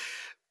stuff,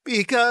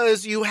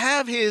 because you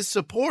have his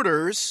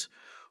supporters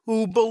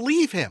who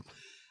believe him.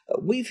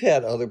 We've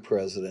had other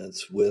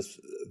presidents with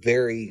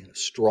very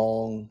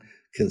strong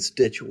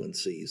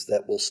constituencies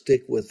that will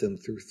stick with them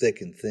through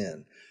thick and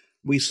thin.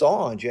 We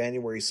saw on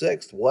January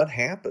 6th what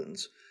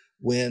happens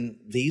when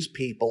these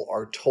people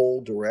are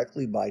told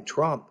directly by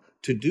Trump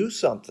to do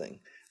something.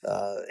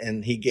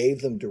 And he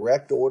gave them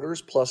direct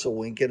orders plus a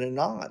wink and a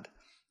nod.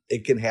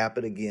 It can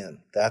happen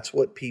again. That's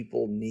what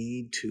people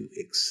need to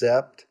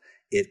accept.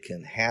 It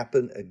can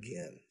happen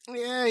again.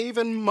 Yeah,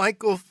 even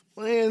Michael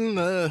Flynn,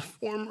 the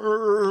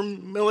former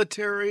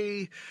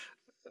military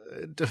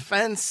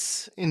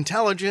defense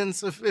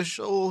intelligence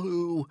official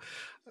who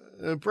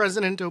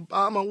President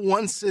Obama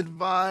once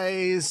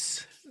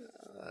advised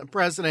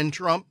President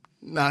Trump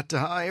not to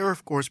hire.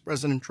 Of course,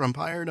 President Trump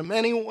hired him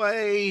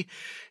anyway,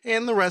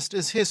 and the rest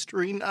is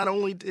history. Not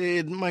only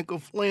did Michael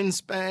Flynn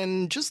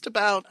spend just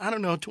about,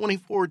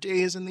 24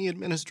 days in the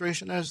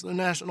administration as the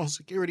national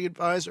security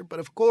advisor, but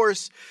of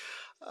course,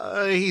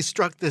 he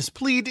struck this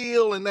plea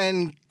deal and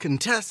then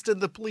contested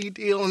the plea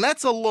deal, and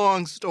that's a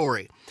long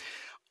story.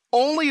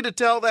 Only to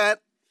tell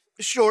that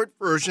short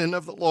version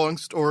of the long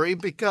story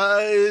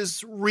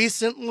because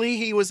recently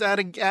he was at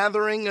a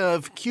gathering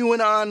of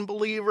QAnon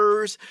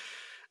believers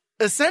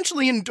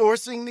essentially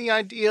endorsing the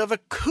idea of a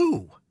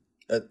coup.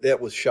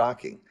 That was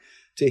shocking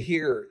to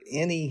hear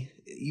any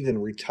even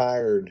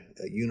retired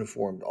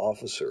uniformed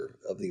officer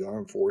of the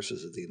armed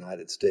forces of the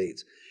United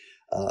States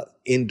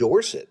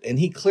endorse it. And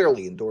he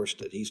clearly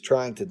endorsed it. He's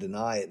trying to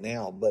deny it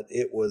now, but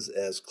it was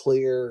as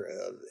clear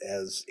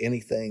as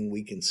anything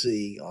we can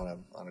see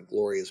on a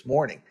glorious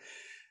morning.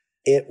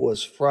 It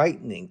was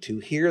frightening to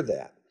hear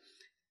that.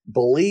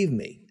 Believe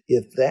me,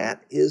 if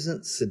that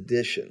isn't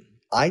sedition,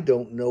 I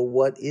don't know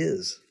what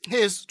is.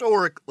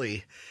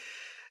 Historically,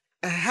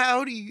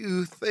 how do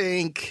you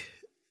think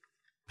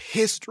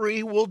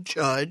history will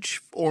judge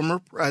former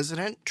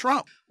President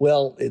Trump?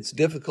 Well, it's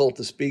difficult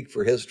to speak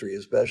for history,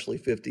 especially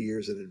 50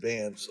 years in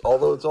advance,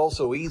 although it's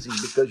also easy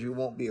because you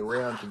won't be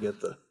around to get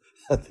the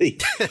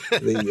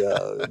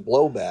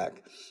blowback.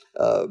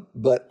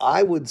 But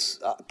I would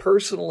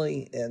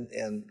personally,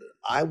 and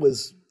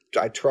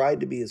I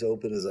tried to be as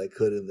open as I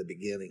could in the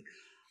beginning.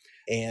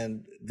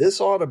 And this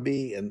ought to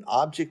be an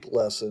object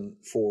lesson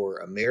for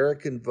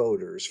American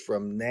voters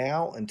from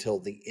now until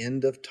the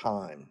end of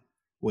time.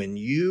 When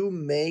you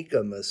make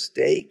a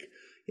mistake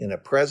in a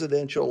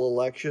presidential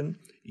election,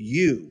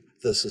 you,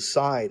 the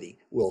society,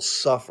 will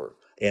suffer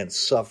and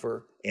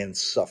suffer and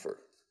suffer.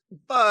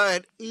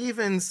 But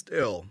even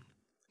still,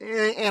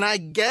 and I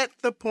get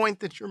the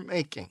point that you're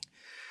making,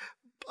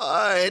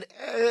 but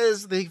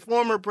as the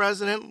former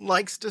president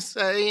likes to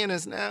say in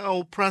his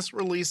now press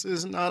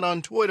releases, not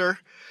on Twitter,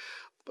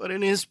 but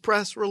in his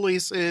press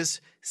releases,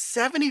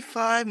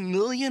 75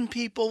 million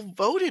people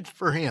voted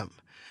for him.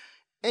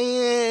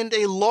 And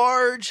a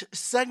large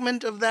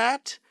segment of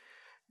that,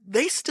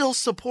 they still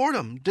support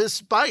him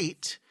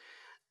despite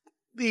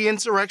the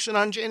insurrection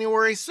on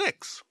January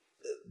 6th.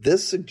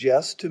 This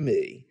suggests to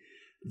me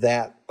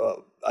that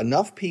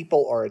enough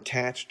people are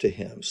attached to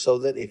him so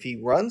that if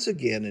he runs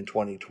again in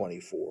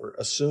 2024,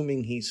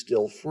 assuming he's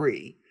still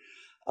free,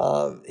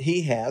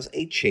 he has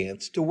a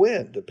chance to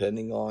win,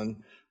 depending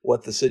on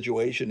what the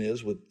situation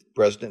is with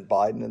President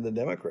Biden and the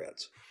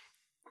Democrats.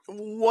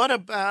 What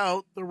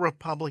about the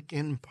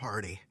Republican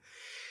Party?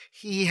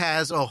 He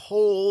has a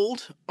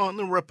hold on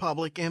the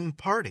Republican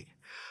Party.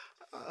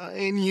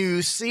 And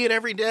you see it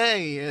every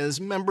day as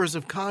members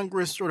of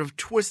Congress sort of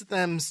twist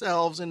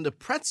themselves into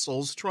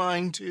pretzels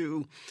trying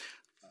to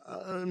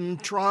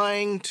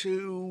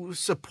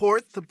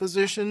support the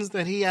positions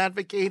that he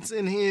advocates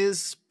in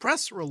his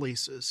press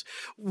releases.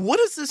 What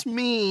does this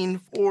mean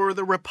for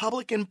the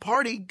Republican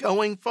Party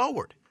going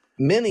forward?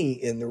 Many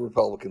in the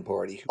Republican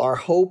Party are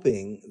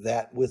hoping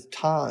that with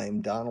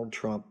time, Donald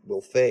Trump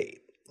will fade.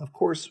 Of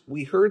course,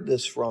 we heard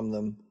this from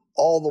them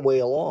all the way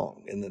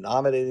along in the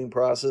nominating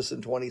process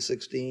in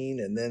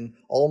 2016 and then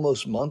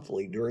almost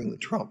monthly during the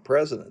Trump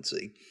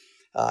presidency.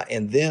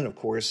 And then, of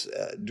course,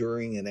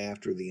 during and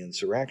after the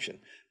insurrection.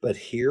 But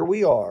here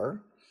we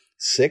are,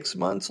 6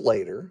 months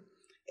later,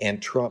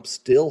 and Trump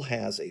still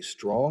has a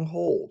strong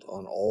hold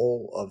on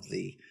all of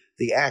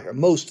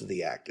most of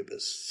the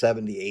activists.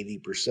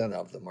 70-80%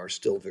 of them are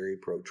still very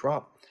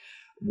pro-Trump.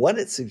 What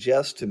it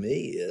suggests to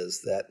me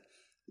is that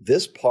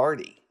this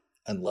party,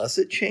 unless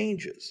it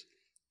changes,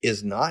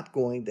 is not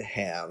going to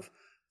have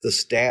the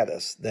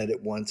status that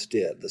it once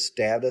did, the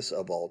status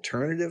of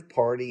alternative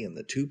party in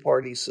the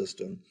two-party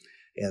system.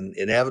 And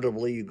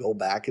inevitably, you go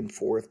back and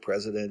forth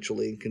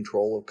presidentially in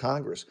control of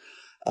Congress.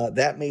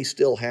 That may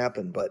still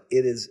happen, but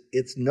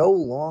it's no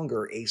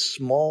longer a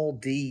small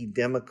d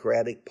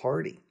Democratic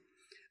Party.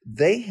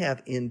 They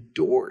have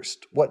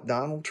endorsed what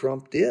Donald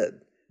Trump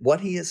did, what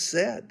he has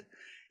said.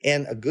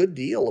 And a good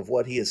deal of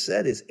what he has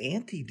said is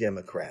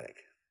anti-democratic.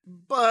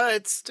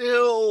 But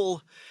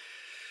still,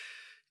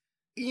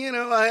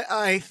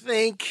 I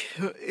think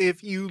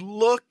if you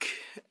look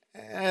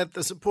at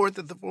the support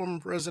that the former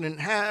president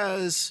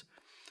has,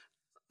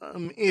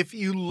 if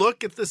you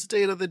look at the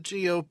state of the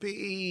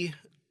GOP,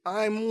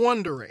 I'm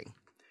wondering,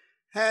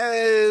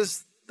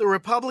 has the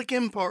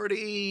Republican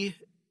Party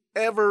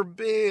ever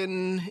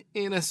been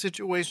in a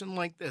situation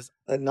like this?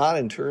 Not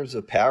in terms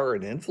of power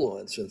and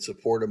influence and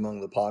support among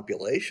the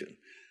population.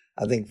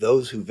 I think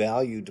those who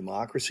value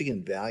democracy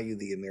and value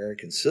the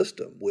American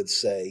system would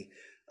say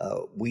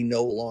we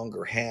no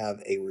longer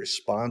have a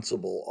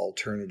responsible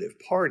alternative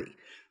party.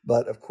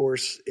 But of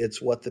course, it's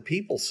what the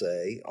people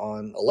say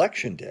on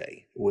Election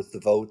Day, with the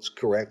votes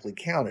correctly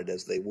counted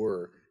as they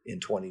were in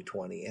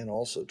 2020 and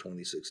also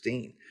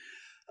 2016.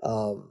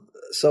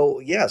 So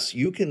yes,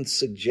 you can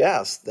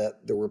suggest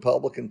that the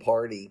Republican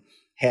Party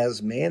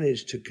has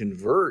managed to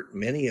convert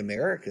many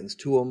Americans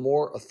to a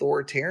more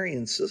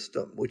authoritarian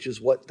system, which is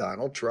what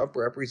Donald Trump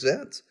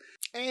represents.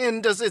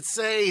 And does it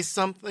say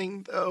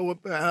something, though,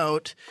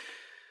 about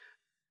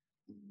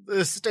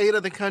the state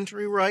of the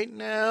country right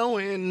now?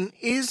 And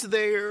is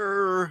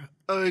there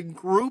a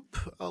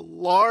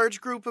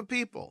large group of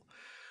people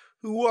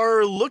who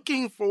are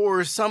looking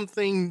for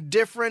something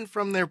different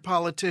from their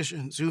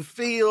politicians, who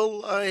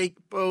feel like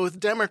both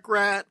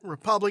Democrat,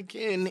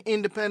 Republican,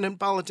 independent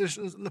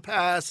politicians in the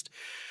past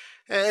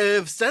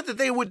have said that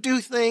they would do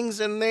things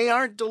and they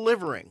aren't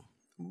delivering?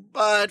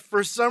 But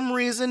for some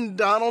reason,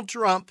 Donald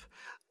Trump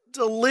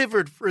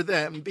delivered for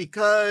them,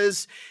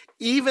 because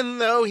even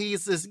though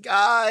he's this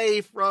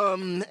guy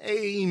from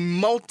a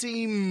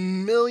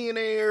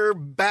multi-millionaire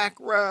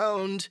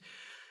background,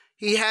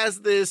 he has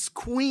this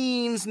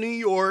Queens, New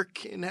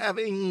York, and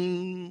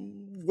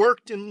having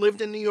worked and lived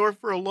in New York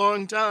for a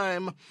long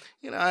time,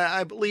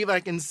 I believe I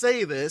can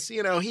say this,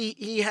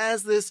 he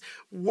has this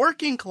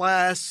working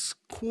class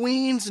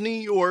Queens, New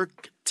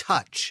York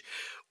touch,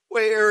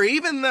 where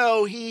even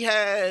though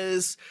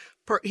he's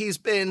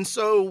been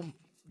so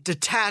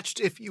detached,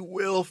 if you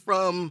will,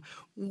 from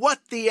what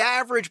the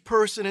average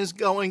person is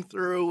going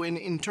through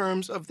in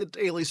terms of the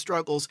daily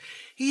struggles,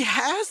 he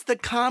has the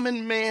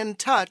common man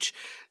touch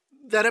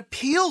that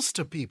appeals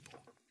to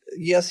people.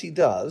 Yes, he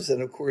does.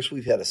 And of course,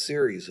 we've had a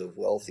series of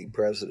wealthy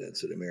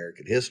presidents in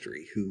American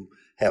history who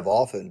have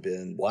often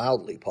been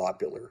wildly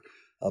popular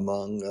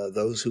among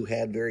those who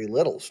had very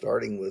little,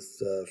 starting with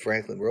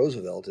Franklin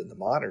Roosevelt in the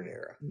modern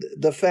era.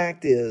 The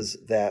fact is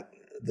that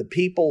the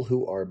people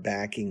who are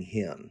backing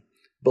him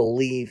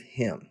believe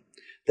him.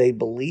 They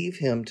believe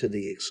him to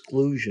the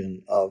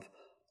exclusion of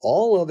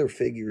all other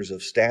figures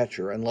of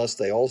stature, unless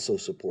they also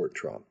support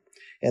Trump.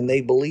 And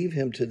they believe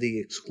him to the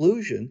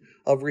exclusion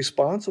of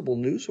responsible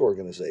news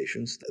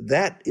organizations.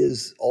 That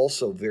is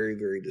also very,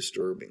 very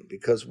disturbing,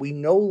 because we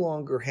no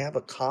longer have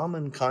a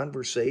common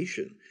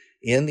conversation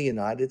in the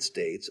United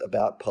States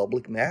about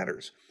public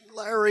matters.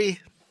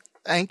 Larry,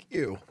 thank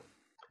you.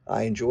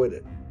 I enjoyed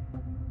it.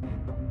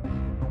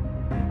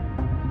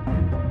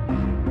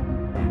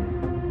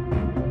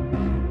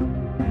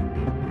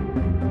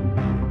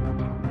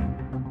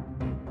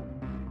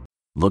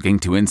 Looking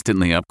to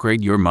instantly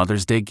upgrade your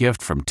Mother's Day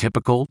gift from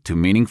typical to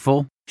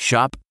meaningful?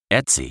 Shop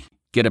Etsy.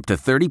 Get up to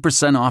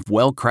 30% off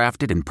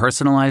well-crafted and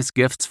personalized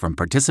gifts from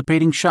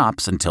participating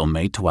shops until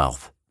May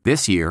 12th.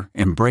 This year,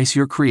 embrace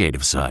your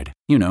creative side.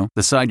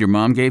 The side your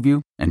mom gave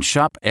you. And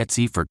shop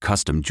Etsy for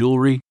custom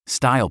jewelry,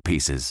 style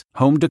pieces,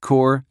 home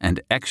decor, and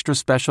extra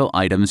special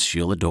items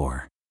she'll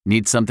adore.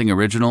 Need something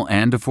original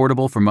and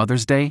affordable for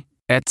Mother's Day?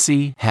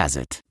 Etsy has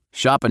it.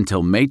 Shop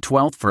until May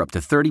 12th for up to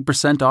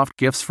 30% off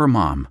gifts for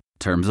mom.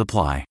 Terms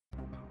apply.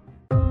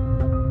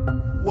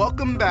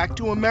 Welcome back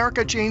to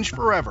America Changed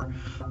Forever.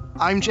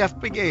 I'm Jeff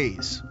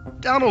Begaze.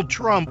 Donald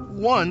Trump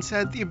once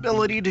had the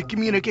ability to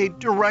communicate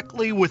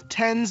directly with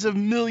tens of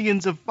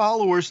millions of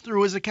followers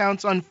through his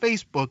accounts on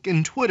Facebook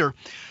and Twitter,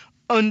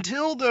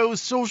 until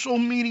those social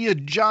media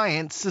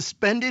giants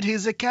suspended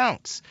his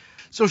accounts.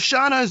 So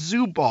Shana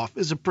Zuboff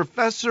is a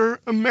professor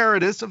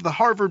emeritus of the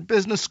Harvard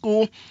Business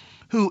School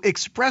who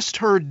expressed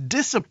her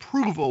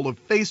disapproval of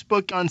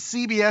Facebook on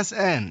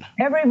CBSN.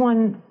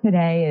 Everyone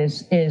today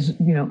is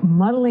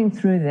muddling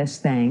through this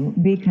thing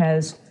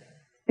because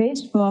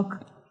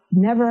Facebook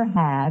never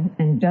had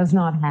and does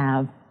not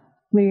have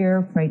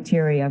clear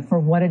criteria for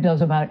what it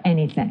does about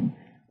anything,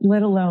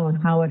 let alone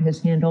how it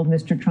has handled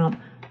Mr. Trump,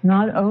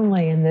 not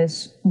only in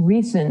this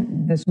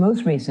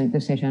most recent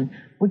decision,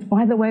 which,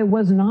 by the way,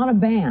 was not a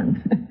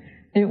ban.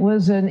 It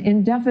was an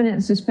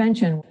indefinite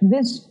suspension.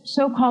 This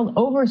so-called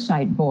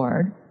oversight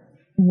board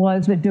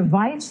was a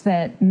device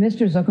that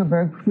Mr.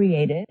 Zuckerberg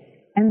created.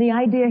 And the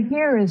idea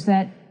here is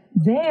that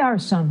they are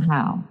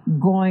somehow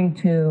going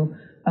to,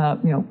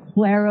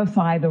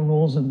 clarify the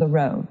rules of the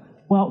road.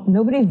 Well,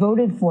 nobody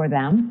voted for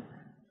them.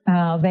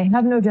 They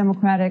have no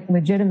democratic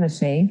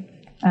legitimacy.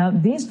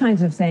 These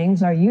kinds of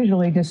things are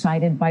usually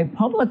decided by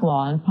public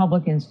law and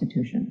public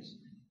institutions.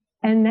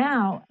 And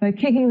now, by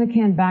kicking the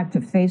can back to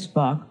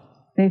Facebook,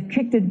 they've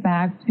kicked it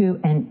back to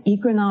an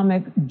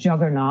economic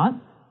juggernaut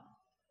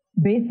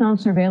based on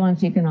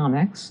surveillance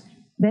economics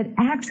that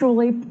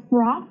actually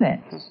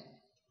profits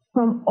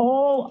from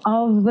all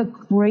of the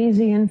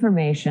crazy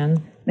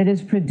information that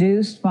is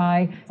produced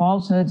by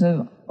falsehoods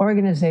of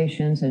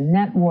organizations and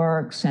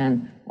networks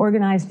and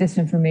organized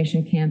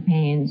disinformation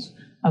campaigns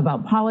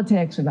about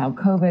politics, about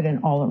COVID,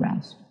 and all the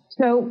rest.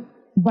 So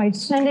by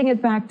sending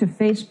it back to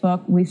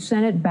Facebook, we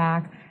sent it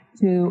back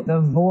to the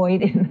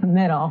void in the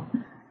middle.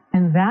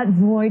 And that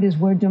void is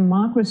where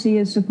democracy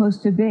is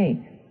supposed to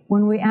be.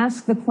 When we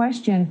ask the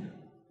question,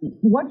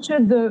 what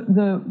should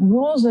the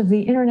rules of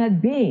the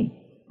internet be?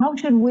 How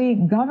should we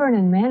govern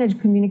and manage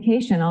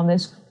communication on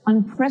this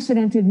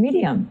unprecedented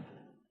medium?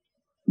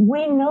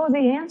 We know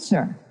the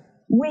answer.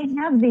 We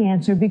have the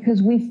answer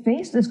because we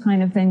faced this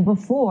kind of thing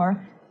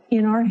before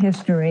in our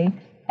history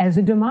as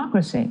a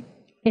democracy.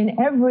 In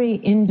every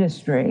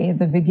industry, at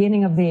the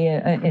beginning of the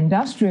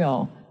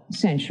industrial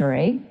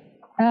century,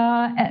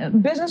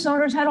 business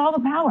owners had all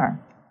the power.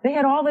 They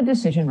had all the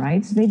decision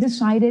rights. They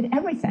decided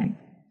everything.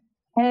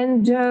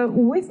 And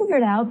we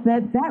figured out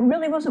that that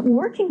really wasn't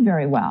working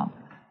very well.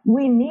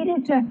 We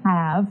needed to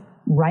have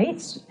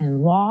rights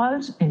and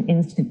laws and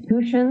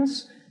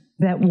institutions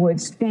that would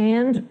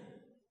stand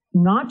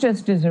not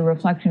just as a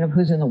reflection of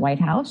who's in the White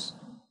House,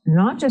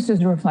 not just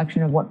as a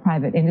reflection of what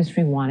private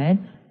industry wanted,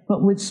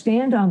 but would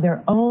stand on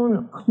their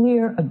own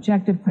clear,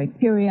 objective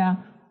criteria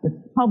with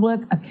public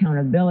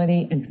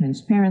accountability and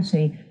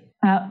transparency.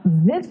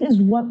 This is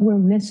what we're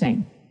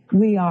missing.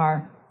 We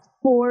are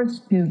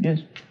forced to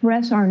just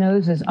press our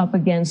noses up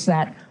against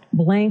that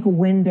blank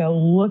window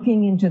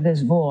looking into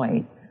this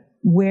void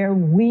where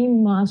we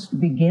must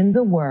begin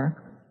the work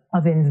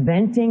of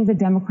inventing the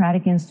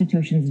democratic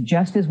institutions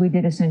just as we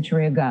did a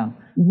century ago.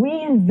 We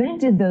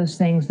invented those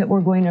things that were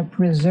going to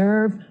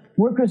preserve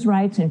workers'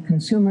 rights and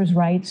consumers'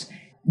 rights.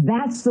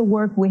 That's the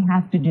work we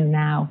have to do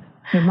now.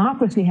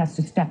 Democracy has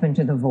to step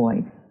into the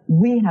void.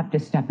 We have to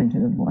step into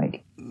the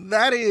void.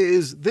 That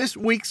is this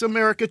week's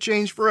America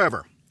Changed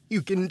Forever.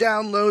 You can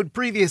download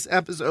previous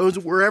episodes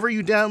wherever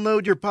you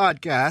download your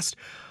podcast.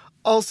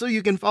 Also,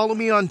 you can follow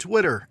me on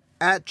Twitter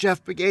at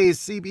Jeff Pegues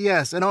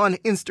CBS and on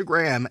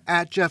Instagram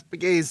at Jeff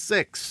Pegues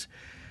 6.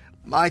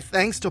 My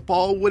thanks to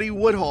Paul Woody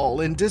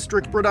Woodhull and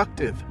District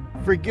Productive.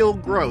 For Gil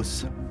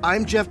Gross,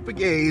 I'm Jeff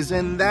Pegues,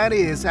 and that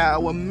is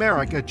how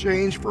America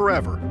changed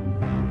forever.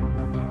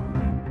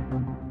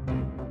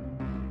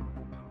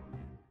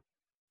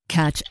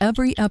 Catch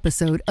every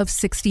episode of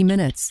 60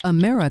 Minutes,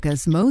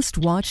 America's most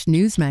watched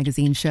news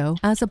magazine show,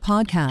 as a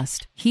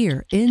podcast.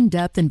 Hear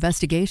in-depth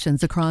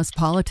investigations across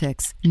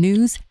politics,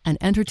 news, and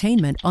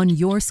entertainment on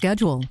your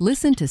schedule.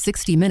 Listen to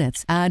 60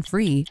 Minutes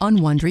ad-free on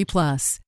Wondery Plus.